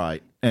in the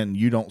right. And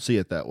you don't see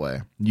it that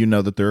way. You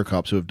know that there are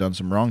cops who have done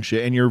some wrong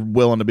shit, and you're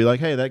willing to be like,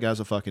 hey, that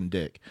guy's a fucking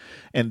dick.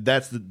 And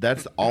that's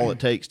all it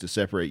takes to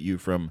separate you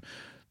from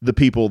the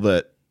people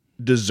that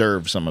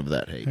deserve some of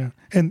that hate. Yeah.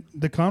 And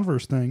the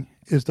converse thing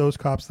is, those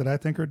cops that I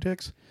think are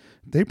dicks,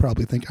 they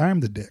probably think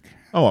I'm the dick.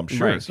 Oh, I'm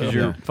sure. Right, because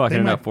you're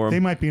fucking it up for They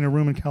them. might be in a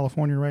room in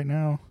California right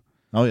now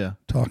Oh yeah.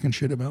 talking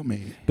shit about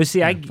me. But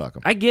see, fuck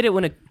 'em. I get it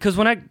because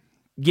when I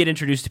get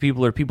introduced to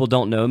people or people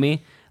don't know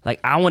me, like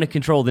I want to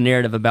control the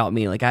narrative about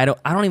me. Like I don't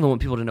even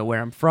want people to know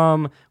where I'm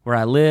from, where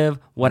I live,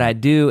 what I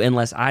do,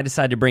 unless I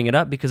decide to bring it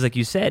up. Because like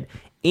you said,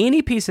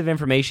 any piece of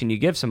information you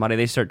give somebody,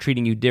 they start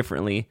treating you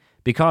differently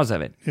because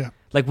of it. Yeah.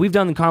 Like we've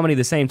done the comedy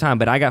the same time,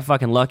 but I got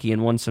fucking lucky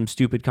and won some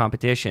stupid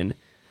competition,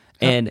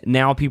 and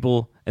now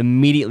people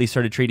immediately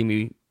started treating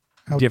me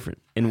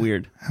different and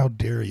weird. How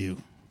dare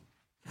you?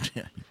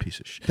 Yeah, you piece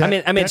of shit.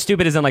 I mean,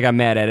 stupid isn't like I'm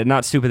mad at it.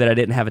 Not stupid that I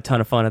didn't have a ton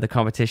of fun at the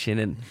competition,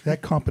 and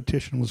That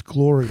competition was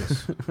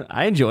glorious.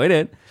 I enjoyed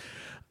it.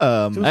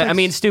 I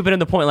mean, stupid in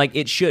the point like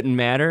it shouldn't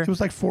matter. It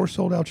was like 4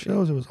 sold out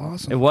shows. It was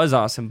awesome. It was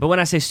awesome, but when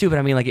I say stupid,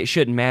 I mean like it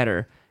shouldn't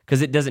matter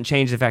because it doesn't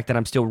change the fact that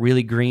I'm still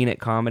really green at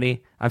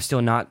comedy. I'm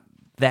still not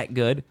that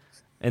good,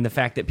 and the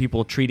fact that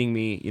people treating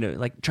me,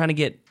 like trying to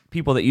get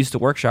people that used to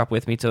workshop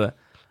with me to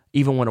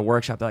even want to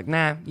workshop, they're like,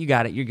 nah, you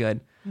got it, you're good.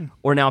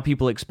 Or now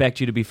people expect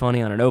you to be funny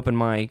on an open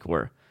mic,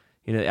 or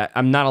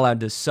I'm not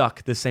allowed to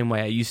suck the same way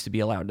I used to be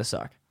allowed to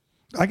suck.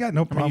 I got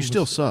no problem. You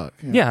still suck.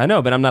 Yeah, I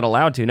know, but I'm not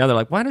allowed to. Now they're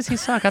like, why does he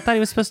suck? I thought he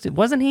was supposed to.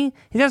 Wasn't he?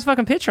 He got his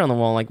fucking picture on the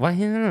wall. Like, why?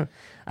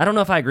 I don't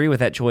know if I agree with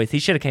that choice. He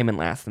should have came in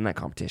last in that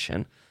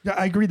competition. Yeah,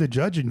 I agree. The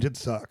judging did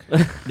suck.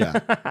 Yeah,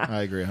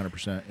 I agree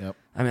 100%. Yep.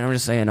 I mean, I'm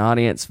just saying,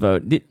 audience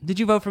vote. Did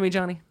you vote for me,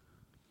 Johnny?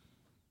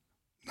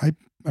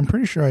 I'm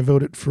pretty sure I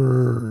voted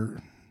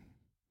for.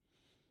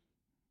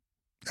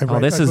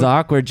 This is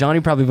awkward. Johnny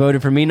probably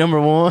voted for me number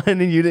 1,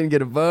 and you didn't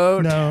get a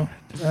vote. No,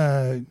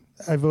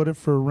 I voted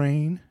for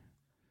Rain.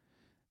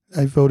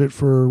 I voted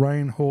for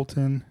Ryan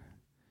Holton,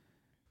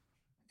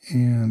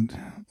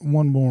 and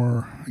one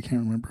more. I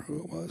can't remember who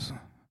it was.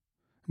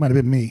 It might have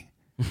been me.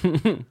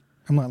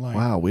 I'm not lying.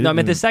 Wow. No, I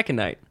meant the second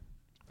night.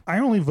 I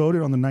only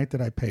voted on the night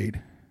that I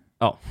paid,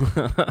 Oh.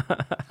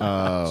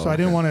 so I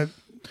didn't want to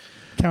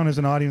count as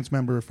an audience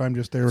member if I'm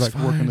just there like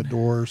working the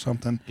door or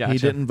something. Gotcha. He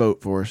didn't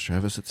vote for us,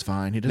 Travis. It's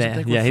fine. He doesn't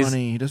think we're he's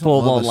funny. He doesn't full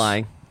love blown us.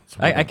 lying.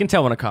 I can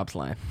tell when a cop's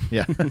lying.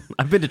 Yeah.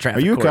 I've been to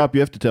traffic Are you a court. cop?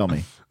 You have to tell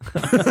me.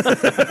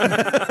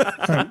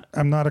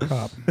 I'm not a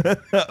cop.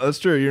 That's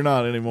true. You're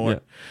not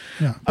anymore.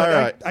 Yeah. All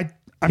right.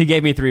 He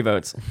gave me 3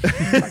 votes.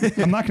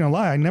 I'm not going to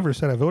lie. I never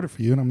said I voted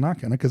for you, and I'm not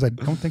going to because I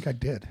don't think I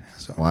did.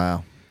 So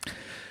Wow.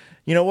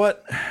 You know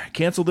what?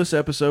 Cancel this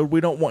episode.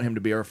 We don't want him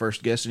to be our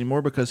first guest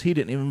anymore because he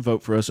didn't even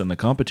vote for us in the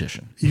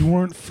competition. You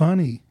weren't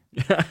funny.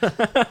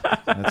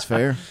 That's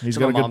fair. He's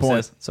got a good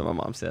point. So my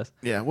mom says.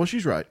 Yeah, well,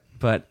 she's right.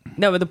 But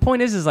no, but the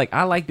point is like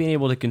I like being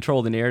able to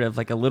control the narrative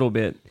like a little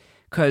bit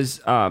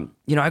because I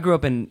grew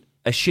up in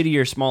a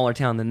shittier, smaller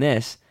town than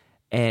this,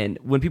 and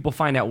when people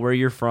find out where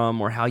you're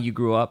from or how you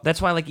grew up,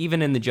 that's why like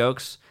even in the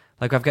jokes,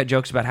 like I've got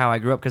jokes about how I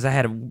grew up because I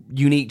had a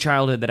unique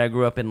childhood that I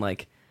grew up in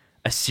like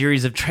a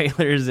series of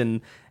trailers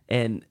and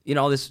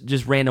all this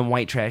just random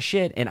white trash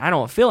shit, and I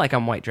don't feel like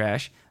I'm white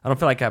trash. I don't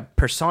feel like I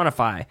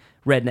personify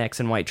rednecks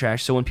and white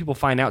trash. So when people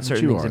find out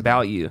certain things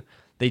about you,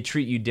 they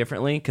treat you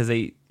differently because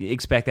they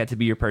expect that to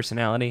be your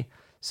personality.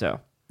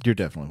 So You're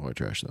definitely white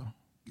trash, though.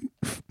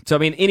 I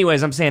mean,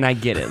 anyways, I'm saying I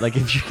get it. Like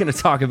if you're gonna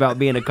talk about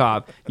being a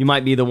cop, you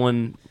might be the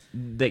one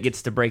that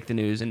gets to break the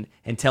news and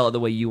tell it the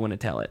way you want to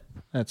tell it.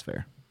 That's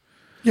fair.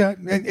 Yeah,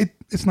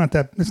 it's not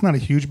a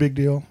huge big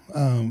deal,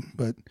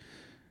 but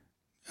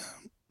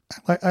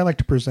I like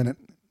to present it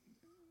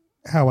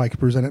how I could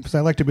present it because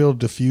I like to be able to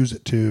diffuse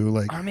it too.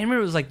 Like I remember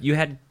it was like you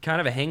had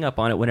kind of a hang up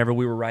on it whenever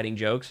we were writing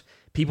jokes.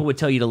 People would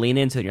tell you to lean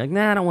into it. You're like,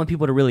 nah, I don't want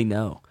people to really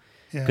know.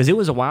 Because it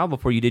was a while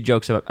before you did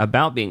jokes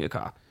about being a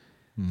cop.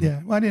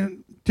 Yeah, well, I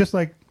didn't, just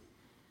like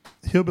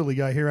hillbilly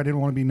guy here, I didn't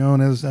want to be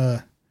known as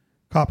a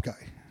cop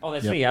guy. Oh,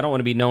 that's me. I don't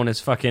want to be known as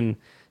fucking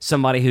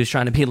somebody who's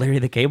trying to be Larry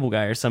the Cable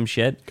Guy or some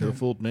shit. Could have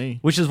fooled me.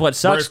 Which is what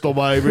sucks. Bristol,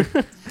 baby.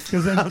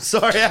 Then, I'm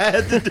sorry I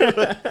had to do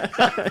it.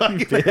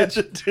 I had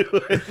to do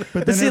it.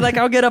 But see, like,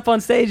 I'll get up on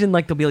stage and,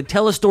 like, they'll be like,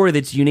 tell a story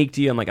that's unique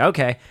to you. I'm like,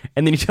 okay.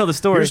 And then you tell the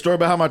story. Here's a story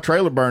about how my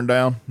trailer burned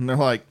down. And they're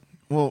like,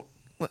 well,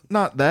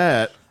 not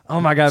that. Oh,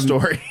 my God.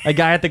 Story. A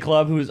guy at the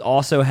club who's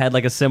also had,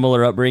 like, a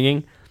similar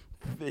upbringing.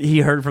 He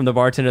heard from the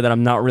bartender that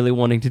I'm not really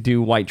wanting to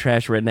do white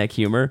trash redneck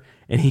humor,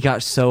 and he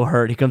got so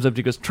hurt. He comes up to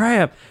me and goes,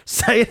 Tramp,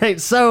 say it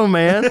ain't so,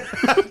 man.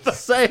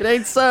 Say it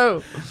ain't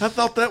so. I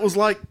thought that was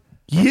like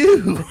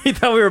you. He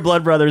thought we were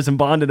blood brothers and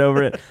bonded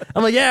over it.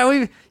 I'm like,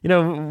 yeah,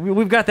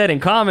 we've got that in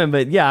common,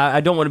 but yeah, I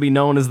don't want to be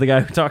known as the guy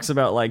who talks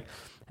about like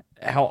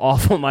how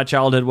awful my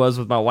childhood was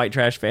with my white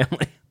trash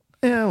family.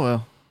 Yeah,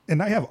 well.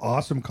 And I have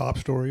awesome cop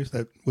stories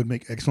that would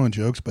make excellent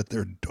jokes, but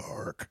they're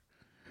dark.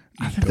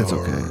 I think that's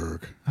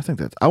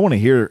okay. I want to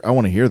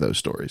hear those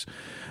stories.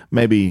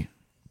 Maybe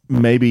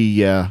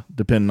yeah,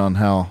 depending on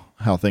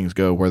how things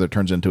go, whether it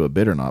turns into a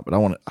bit or not.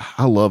 But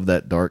I love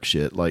that dark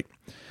shit. Like,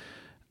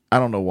 I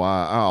don't know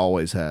why, I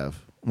always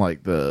have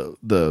like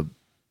the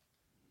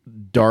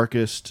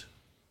darkest,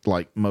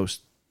 like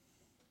most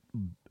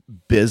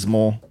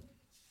abysmal,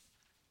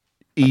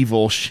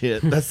 evil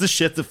shit. That's the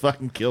shit that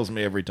fucking kills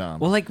me every time.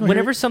 Well, like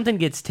whenever something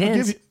gets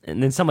tense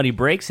and then somebody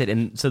breaks it,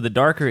 and so the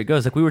darker it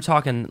goes. Like we were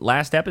talking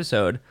last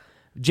episode,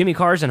 Jimmy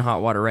Carr's in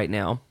hot water right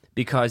now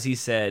because he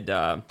said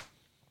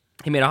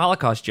he made a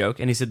Holocaust joke,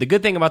 and he said the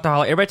good thing about the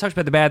Holocaust, everybody talks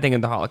about the bad thing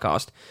of the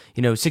Holocaust.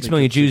 6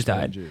 million Jews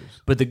died,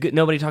 but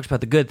nobody talks about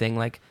the good thing.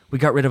 Like, we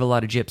got rid of a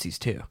lot of gypsies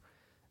too.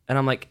 And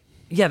I'm like,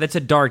 yeah, that's a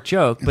dark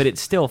joke, but it's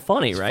still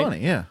funny, right? Funny,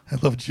 yeah. I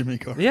love Jimmy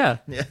Carr. Yeah.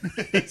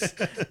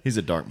 He's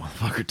a dark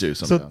motherfucker too.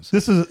 So Sometimes.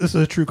 this is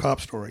a true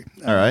cop story.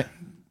 All right.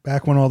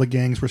 Back when all the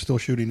gangs were still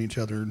shooting each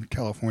other in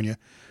California,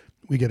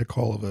 we get a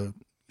call of a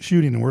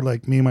shooting, and we're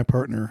like, me and my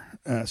partner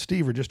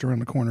Steve are just around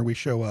the corner. We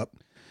show up,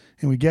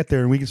 and we get there,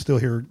 and we can still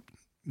hear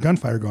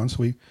gunfire going. So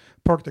we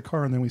park the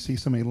car, and then we see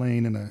somebody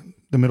laying in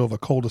the middle of a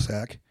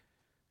cul-de-sac,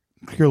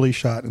 clearly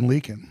shot and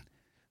leaking.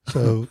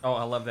 So, Oh,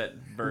 I love that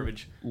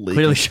verbiage. Leaking.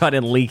 Clearly shot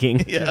and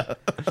leaking. Yeah.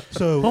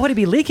 so What would he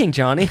be leaking,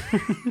 Johnny?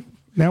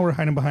 now we're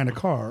hiding behind a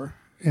car,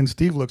 and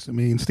Steve looks at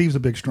me, and Steve's a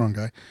big, strong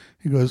guy.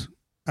 He goes,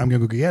 I'm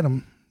going to go get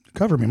him,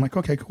 cover me. I'm like,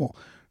 okay, cool.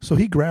 So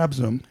he grabs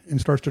him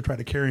and starts to try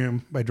to carry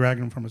him by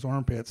dragging him from his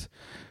armpits.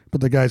 But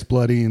the guy's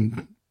bloody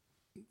and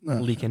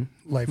Leaking.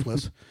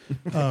 lifeless.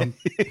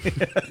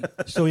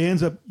 So he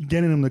ends up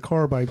getting him in the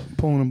car by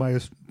pulling him by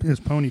his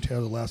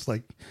ponytail that lasts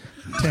like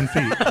 10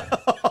 feet.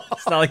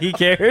 It's not like he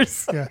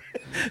cares. Yeah.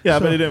 Yeah, I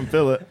bet he didn't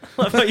feel it.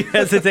 I love how you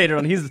hesitated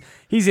on. He's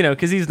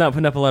because he's not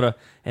putting up a lot of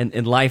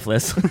and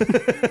lifeless.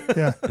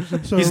 Yeah.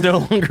 So He's no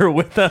longer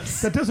with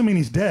us. that doesn't mean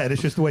he's dead.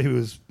 It's just the way he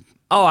was.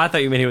 Oh, I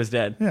thought you meant he was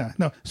dead. Yeah.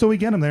 No. So we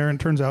get him there, and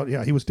it turns out,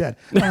 yeah, he was dead.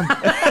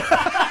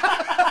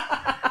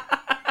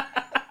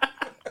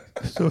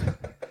 So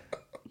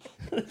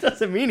It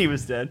doesn't mean he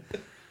was dead.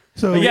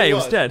 so But yeah, he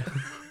was dead.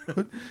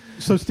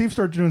 So Steve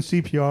started doing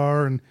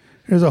CPR, and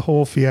there's a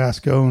whole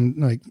fiasco. And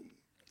like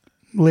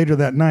later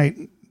that night,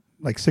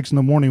 like 6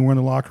 a.m, we're in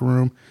the locker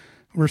room.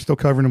 We're still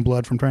covered in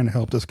blood from trying to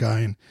help this guy,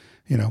 and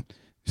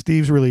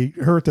Steve's really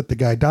hurt that the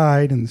guy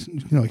died, and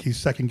he's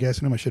second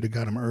guessing him. I should have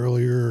got him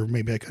earlier, or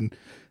maybe I could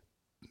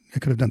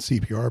have done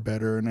CPR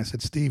better. And I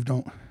said, Steve,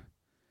 don't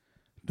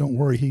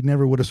worry. He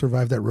never would have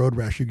survived that road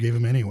rash you gave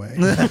him anyway.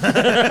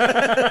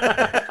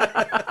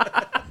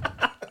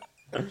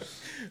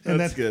 And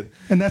that's good.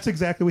 And that's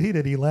exactly what he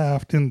did. He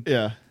laughed, and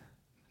Yeah.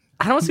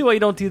 I don't see why you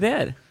don't do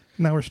that.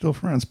 now we're still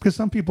friends, because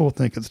some people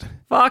think it's.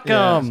 Fuck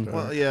him.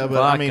 Well, yeah,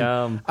 but I Fuck mean,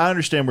 'em. I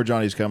understand where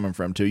Johnny's coming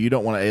from too. You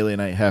don't want to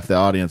alienate half the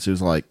audience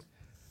who's like,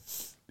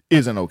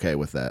 isn't okay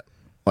with that.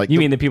 Like, You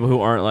mean the people who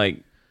aren't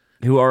like,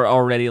 who are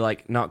already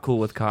like not cool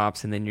with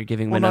cops, and then you're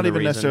giving them well, another not even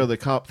reason. necessarily the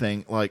cop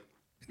thing. Like,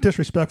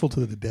 Disrespectful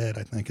to the dead,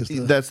 I think, is the.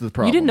 that's the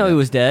problem. You didn't know he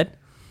was dead.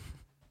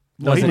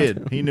 No, he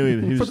wasn't- did. He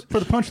knew he was. For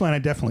the punchline, I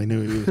definitely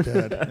knew he was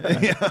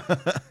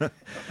dead.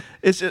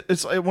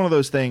 It's like one of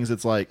those things.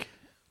 It's like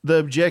the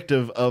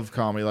objective of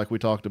comedy, like we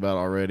talked about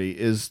already,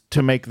 is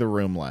to make the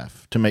room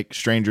laugh, to make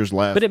strangers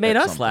laugh. But it made at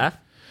us something. laugh.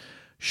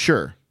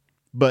 Sure,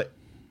 but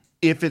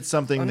if it's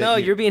something Oh, that no,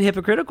 you're being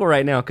hypocritical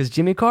right now because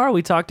Jimmy Carr,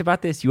 we talked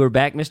about this. You were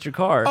back, Mr.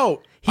 Carr.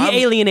 Oh, he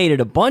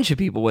alienated a bunch of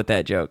people with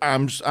that joke.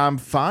 I'm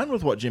fine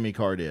with what Jimmy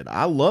Carr did.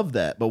 I love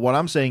that. But what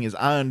I'm saying is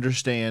I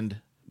understand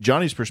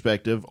Johnny's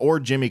perspective or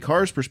Jimmy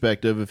Carr's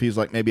perspective if he's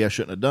like, maybe I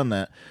shouldn't have done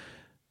that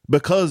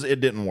because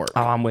it didn't work.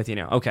 Oh, I'm with you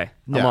now. Okay,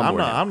 Yeah, I'm on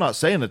board now. I'm not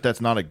saying that that's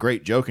not a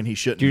great joke and he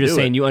shouldn't. You're just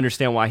do saying it. you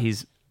understand why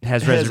he's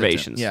has Hesitant.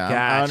 reservations. Yeah, Gotcha.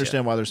 I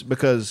understand why there's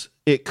because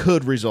it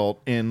could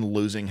result in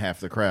losing half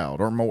the crowd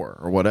or more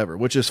or whatever,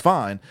 which is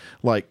fine.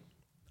 Like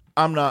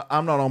I'm not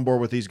on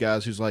board with these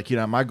guys who's like,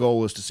 my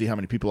goal is to see how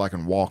many people I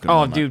can walk. In Oh,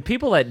 one night. dude,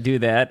 people that do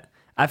that,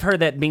 I've heard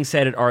that being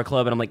said at our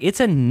club, and I'm like, it's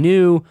a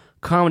new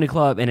comedy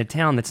club in a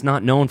town that's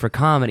not known for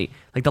comedy.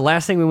 Like, the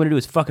last thing we want to do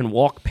is fucking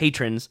walk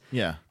patrons.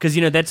 Yeah. Because,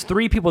 that's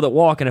 3 people that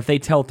walk, and if they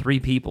tell 3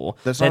 people,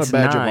 That's not a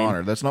badge 9. of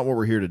honor. That's not what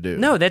we're here to do.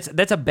 No, that's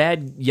a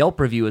bad Yelp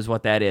review is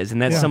what that is.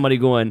 And that's Yeah. somebody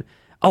going,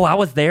 oh, I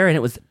was there, and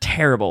it was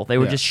terrible. They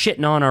were Yeah. just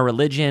shitting on our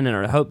religion and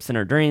our hopes and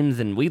our dreams,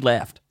 and we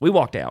left. We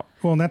walked out.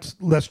 Well, and that's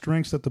less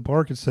drinks that the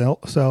bar could sell,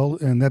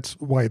 and that's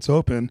why it's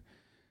open.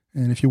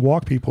 And if you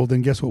walk people,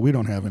 then guess what we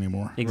don't have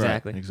anymore? Right,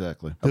 Exactly.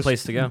 exactly. A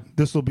place to go.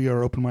 This will be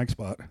our open mic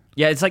spot.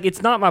 Yeah, it's like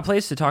it's not my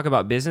place to talk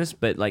about business,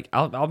 but like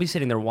I'll be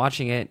sitting there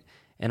watching it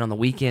and on the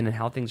weekend and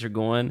how things are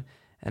going,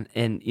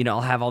 and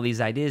I'll have all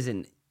these ideas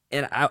and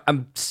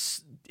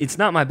it's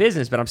not my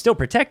business, but I'm still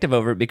protective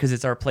over it because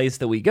it's our place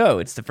that we go.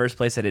 It's the first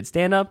place I did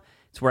stand up.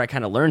 It's where I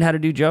kind of learned how to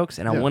do jokes,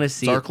 and I want to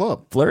see our it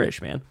club.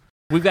 flourish, man.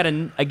 We've got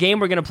a game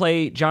we're gonna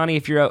play, Johnny.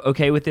 If you're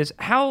okay with this,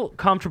 how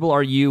comfortable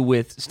are you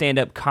with stand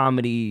up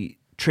comedy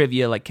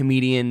trivia, like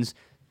comedians?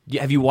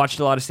 Have you watched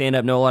a lot of stand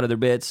up? Know a lot of their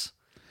bits?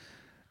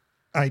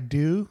 I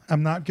do.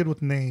 I'm not good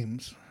with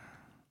names.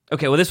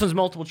 Okay, well, this one's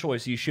multiple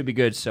choice, so you should be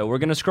good. So we're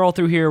going to scroll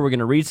through here. We're going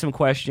to read some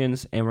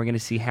questions, and we're going to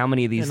see how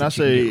many of these And I that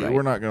you can say get right.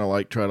 we're not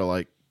going to try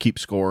to keep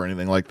score or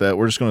anything like that.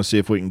 We're just going to see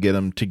if we can get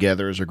them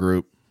together as a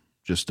group.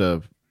 Just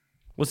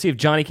We'll see if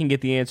Johnny can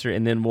get the answer,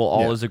 and then we'll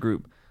all as a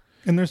group.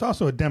 And there's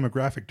also a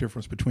demographic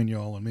difference between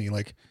y'all and me.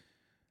 Like,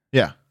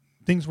 yeah,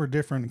 things were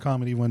different in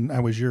comedy when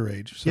I was your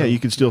age. So, yeah. You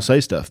can still say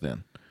stuff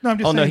then. No, I'm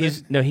just Oh, no,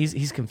 saying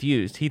he's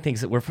confused. He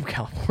thinks that we're from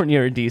California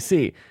or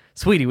D.C.,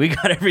 Sweetie, we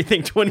got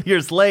everything 20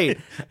 years late.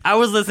 I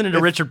was listening to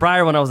Richard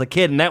Pryor when I was a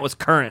kid, and that was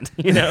current,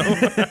 you know?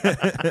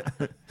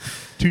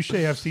 Touche,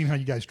 I've seen how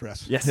you guys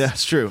dress. Yes.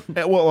 That's true.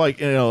 Well,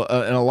 like, and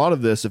a lot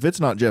of this, if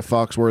it's not Jeff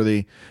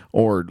Foxworthy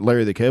or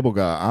Larry the Cable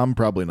Guy, I'm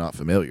probably not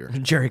familiar.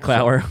 Jerry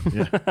Clower.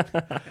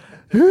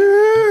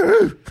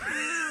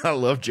 I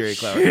love Jerry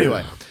Clower.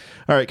 Anyway.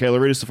 All right, Kayla,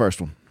 read us the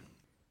first one.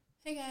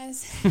 Hey,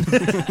 guys.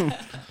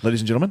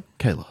 Ladies and gentlemen,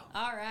 Kayla.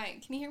 All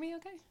right. Can you hear me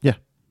okay? Yeah.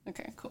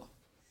 Okay, cool.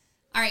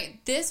 All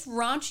right. This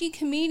raunchy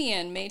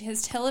comedian made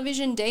his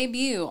television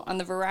debut on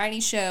the variety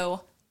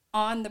show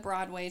On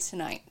Broadway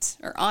Tonight.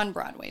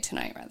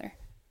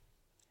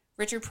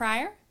 Richard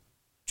Pryor,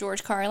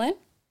 George Carlin,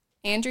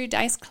 Andrew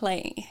Dice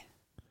Clay.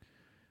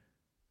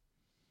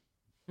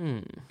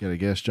 Got a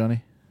guess,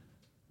 Johnny?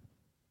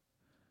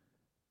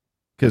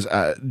 Because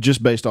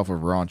just based off of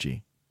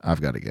raunchy,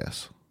 I've got a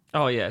guess.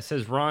 Oh, yeah. It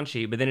says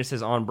raunchy, but then it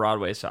says on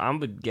Broadway, so I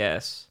would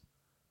guess.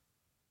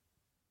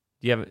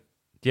 Do you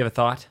have a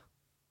thought?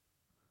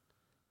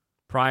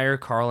 Pryor,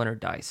 Carlin, or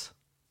Dice?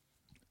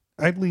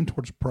 I'd lean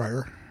towards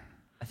Pryor.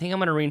 I think I'm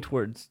going to lean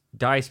towards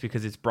Dice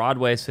because it's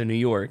Broadway, so New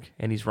York,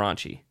 and he's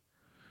raunchy.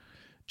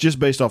 Just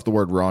based off the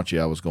word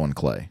raunchy, I was going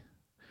Clay.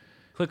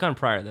 Click on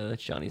Pryor, though.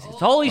 That's Johnny's.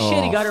 Holy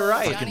shit, he got it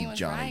right. Johnny was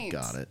Johnny right.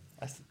 got it.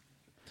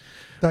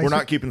 Dice, We're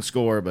not keeping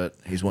score, but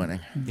he's winning.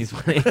 He's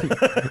winning.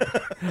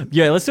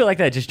 Yeah, let's do it like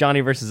that. Just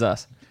Johnny versus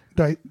us.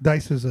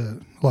 Dice is a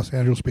Los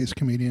Angeles-based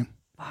comedian.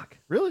 Fuck.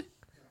 Really?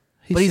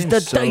 But he's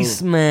the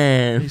Dice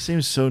Man. He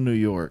seems so New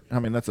York. I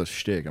mean, that's a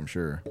shtick, I'm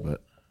sure.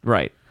 But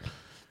Right.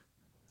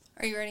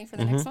 Are you ready for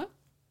the next one?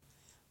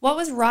 What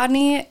was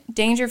Rodney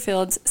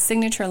Dangerfield's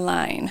signature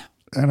line?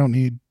 I don't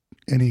need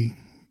any.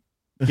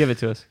 Give it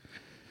to us.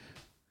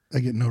 I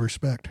get no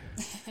respect.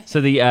 So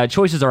the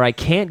choices are: I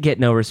can't get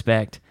no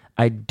respect.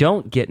 I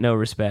don't get no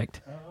respect.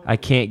 I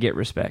can't get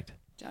respect.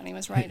 Johnny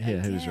was right Yeah,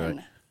 again. he was right.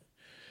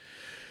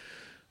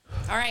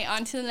 All right,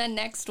 on to the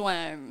next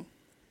one.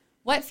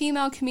 What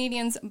female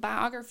comedian's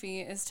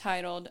biography is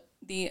titled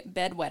The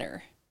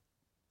Bedwetter?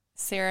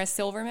 Sarah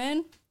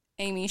Silverman,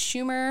 Amy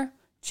Schumer,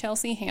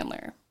 Chelsea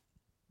Handler.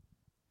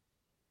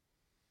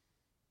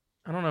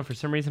 I don't know. For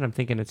some reason, I'm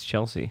thinking it's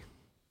Chelsea.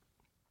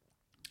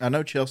 I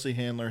know Chelsea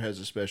Handler has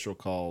a special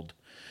called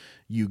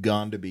You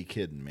Gone to Be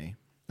Kidding Me.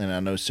 And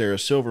I know Sarah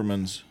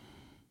Silverman's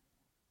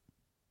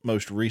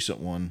most recent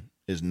one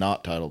is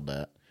not titled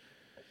that.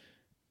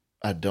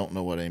 I don't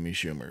know what Amy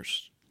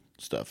Schumer's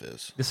stuff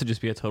is. This would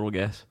just be a total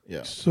guess.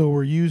 Yeah. So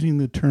we're using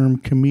the term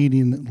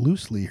comedian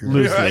loosely here.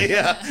 Loosely.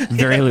 Yeah.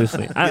 Very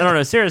loosely. I don't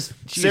know. Sarah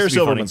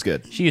Silverman's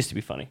good. She used to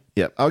be funny.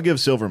 Yeah. I'll give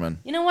Silverman.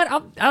 You know what?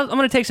 I'm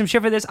going to take some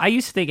shit for this. I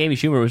used to think Amy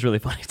Schumer was really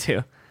funny,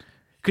 too.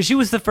 Because she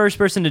was the first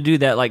person to do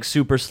that, like,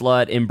 super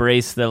slut,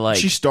 embrace the, like...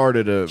 She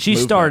started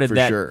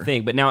that sure.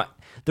 thing. But now,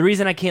 the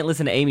reason I can't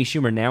listen to Amy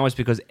Schumer now is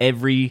because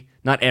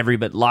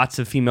but lots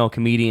of female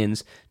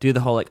comedians do the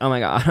whole, like, oh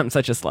my God, I'm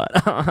such a slut.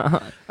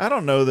 I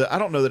don't know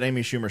that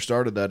Amy Schumer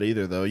started that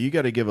either, though. You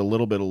got to give a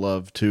little bit of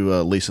love to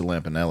Lisa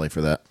Lampanelli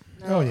for that.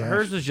 Oh, yeah.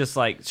 Hers was just,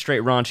 like,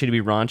 straight raunchy to be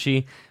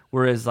raunchy.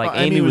 Whereas, like,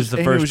 Amy was the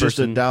Amy first was just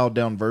person... a dialed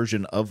down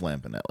version of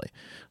Lampanelli.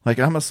 Like,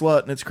 I'm a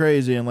slut and it's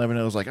crazy, and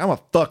Lampanelli was like, I'm a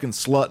fucking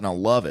slut and I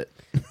love it.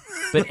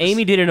 But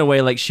Amy did it in a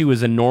way like she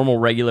was a normal,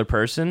 regular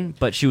person,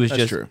 but she was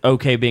That's just true.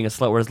 okay being a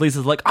slut. Whereas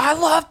Lisa's like, I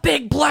love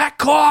big black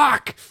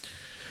cock.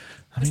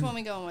 Which one are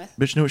we going with?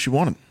 Bitch knew what she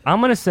wanted.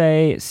 I'm going to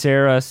say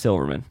Sarah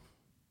Silverman.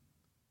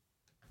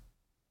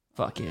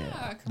 Fuck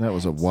yeah. That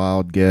was a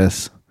wild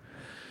guess.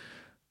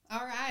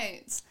 All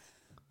right.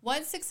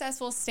 What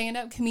successful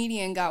stand-up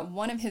comedian got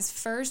one of his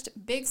first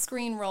big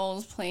screen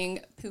roles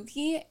playing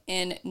Pookie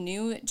in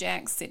New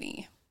Jack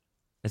City?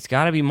 It's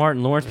got to be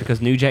Martin Lawrence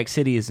because New Jack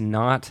City is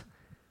not...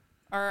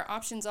 Our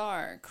options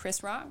are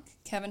Chris Rock,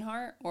 Kevin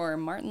Hart, or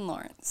Martin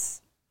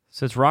Lawrence.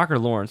 So it's Rock or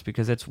Lawrence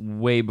because that's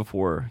way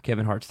before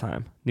Kevin Hart's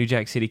time. New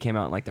Jack City came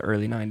out in like the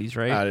early 90s,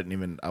 right?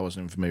 I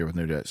wasn't even familiar with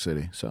New Jack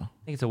City, so. I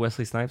think it's a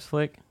Wesley Snipes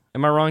flick.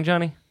 Am I wrong,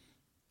 Johnny?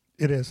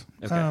 It is.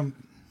 Okay.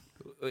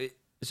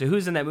 So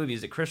who's in that movie?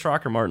 Is it Chris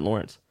Rock or Martin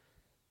Lawrence?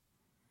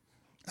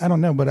 I don't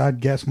know, but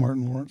I'd guess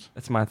Martin Lawrence.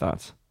 That's my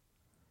thoughts.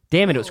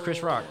 Damn it, it was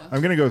Chris Rock. I'm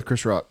going to go with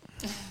Chris Rock.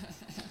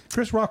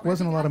 Chris Rock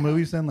wasn't a lot of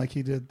movies then, like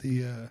he did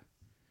the...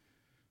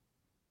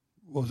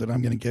 what was it?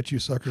 I'm Gonna Get You,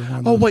 Sucker.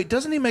 Oh, wait,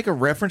 doesn't he make a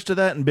reference to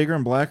that in Bigger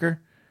and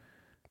Blacker?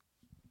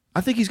 I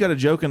think he's got a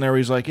joke in there where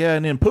he's like, yeah,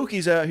 and then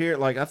Pookie's out here.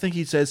 Like, I think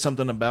he says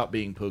something about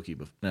being Pookie.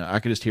 But no, I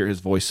could just hear his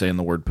voice saying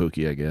the word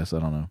Pookie, I guess. I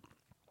don't know.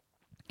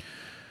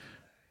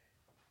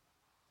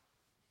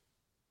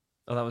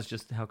 Oh, that was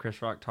just how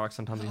Chris Rock talks.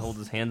 Sometimes he holds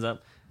his hands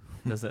up,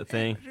 does that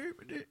thing.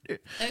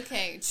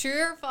 Okay,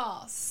 true or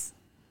false?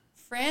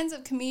 Friends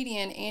of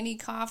comedian Andy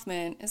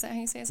Kaufman, is that how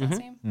you say his last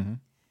name? Mm-hmm.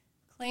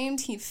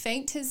 Claimed he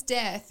faked his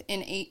death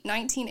in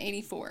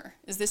 1984.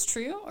 Is this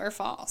true or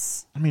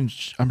false? I mean,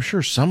 I'm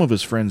sure some of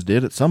his friends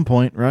did at some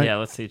point, right? Yeah,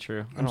 let's see.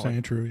 True. I'm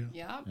saying true,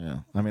 yeah. Yep. Yeah.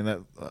 I mean,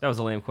 that That was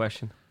a lame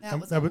question. That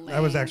was I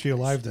was actually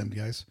alive then,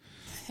 guys.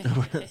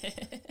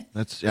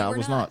 that's, yeah, I were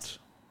was not.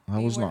 not. I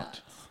was were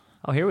not.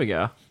 Oh, here we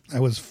go. I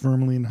was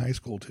firmly in high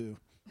school, too.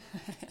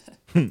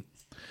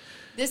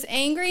 This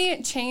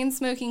angry,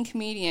 chain-smoking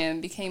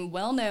comedian became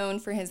well known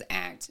for his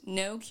act,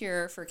 No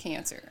Cure for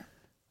Cancer.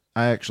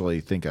 I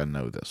actually think I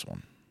know this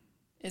one.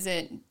 Is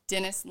it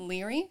Dennis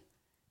Leary,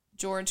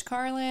 George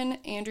Carlin,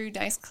 Andrew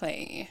Dice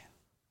Clay?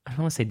 I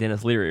don't want to say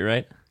Dennis Leary,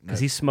 right? Because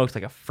he smokes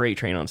like a freight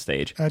train on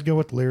stage. I'd go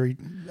with Larry.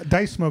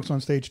 Dice smokes on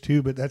stage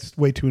too, but that's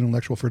way too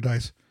intellectual for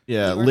Dice.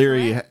 Yeah, You were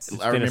Leary. correct.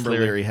 I remember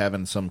Leary. Leary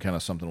having some kind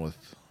of something with.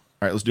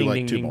 All right, let's do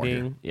like two more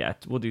here. Yeah,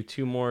 we'll do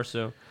two more.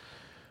 So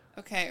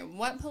Okay,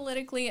 what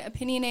politically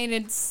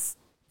opinionated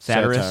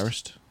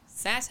satirist.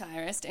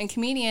 satirist and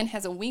comedian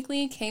has a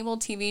weekly cable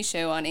TV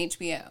show on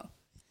HBO?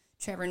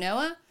 Trevor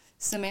Noah,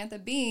 Samantha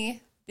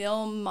Bee,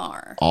 Bill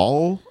Maher.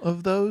 All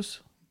of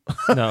those?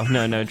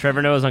 No.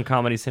 Trevor Noah's on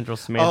Comedy Central.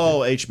 Samantha. Oh,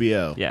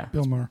 HBO. yeah.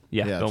 Bill Maher.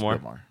 Yeah, Yeah, Bill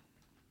it's Maher.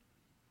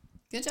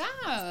 Good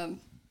job.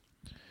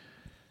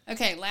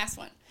 Okay, last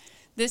one.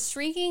 This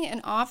shrieking and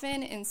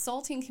often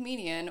insulting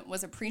comedian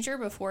was a preacher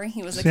before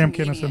he was a Sam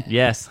comedian. Kinison.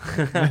 Yes.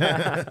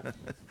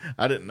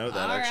 I didn't know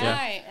that All actually.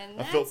 right, and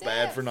I felt that's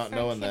bad it for not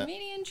knowing that.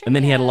 comedian And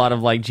then he had a trivia. lot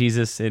of like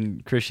Jesus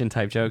and Christian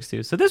type jokes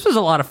too. So this was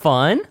a lot of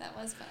fun. That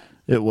was fun.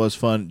 It was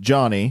fun.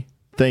 Johnny,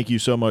 thank you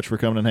so much for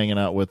coming and hanging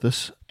out with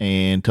us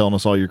and telling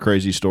us all your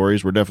crazy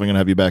stories. We're definitely going to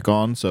have you back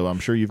on, so I'm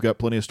sure you've got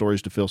plenty of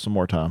stories to fill some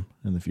more time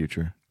in the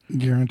future.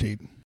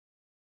 Guaranteed.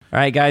 All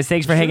right, guys,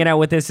 thanks for hanging out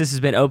with us. This has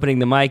been Opening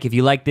the Mic. If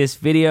you like this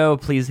video,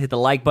 please hit the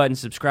like button,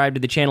 subscribe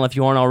to the channel if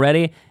you aren't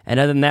already. And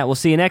other than that, we'll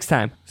see you next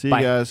time. See you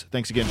Bye. guys.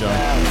 Thanks again,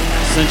 Johnny.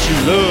 Since you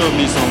love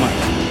me so much.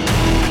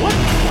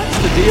 What's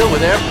the deal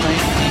with airplane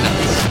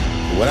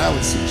peanuts? What I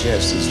would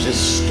suggest is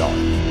just start.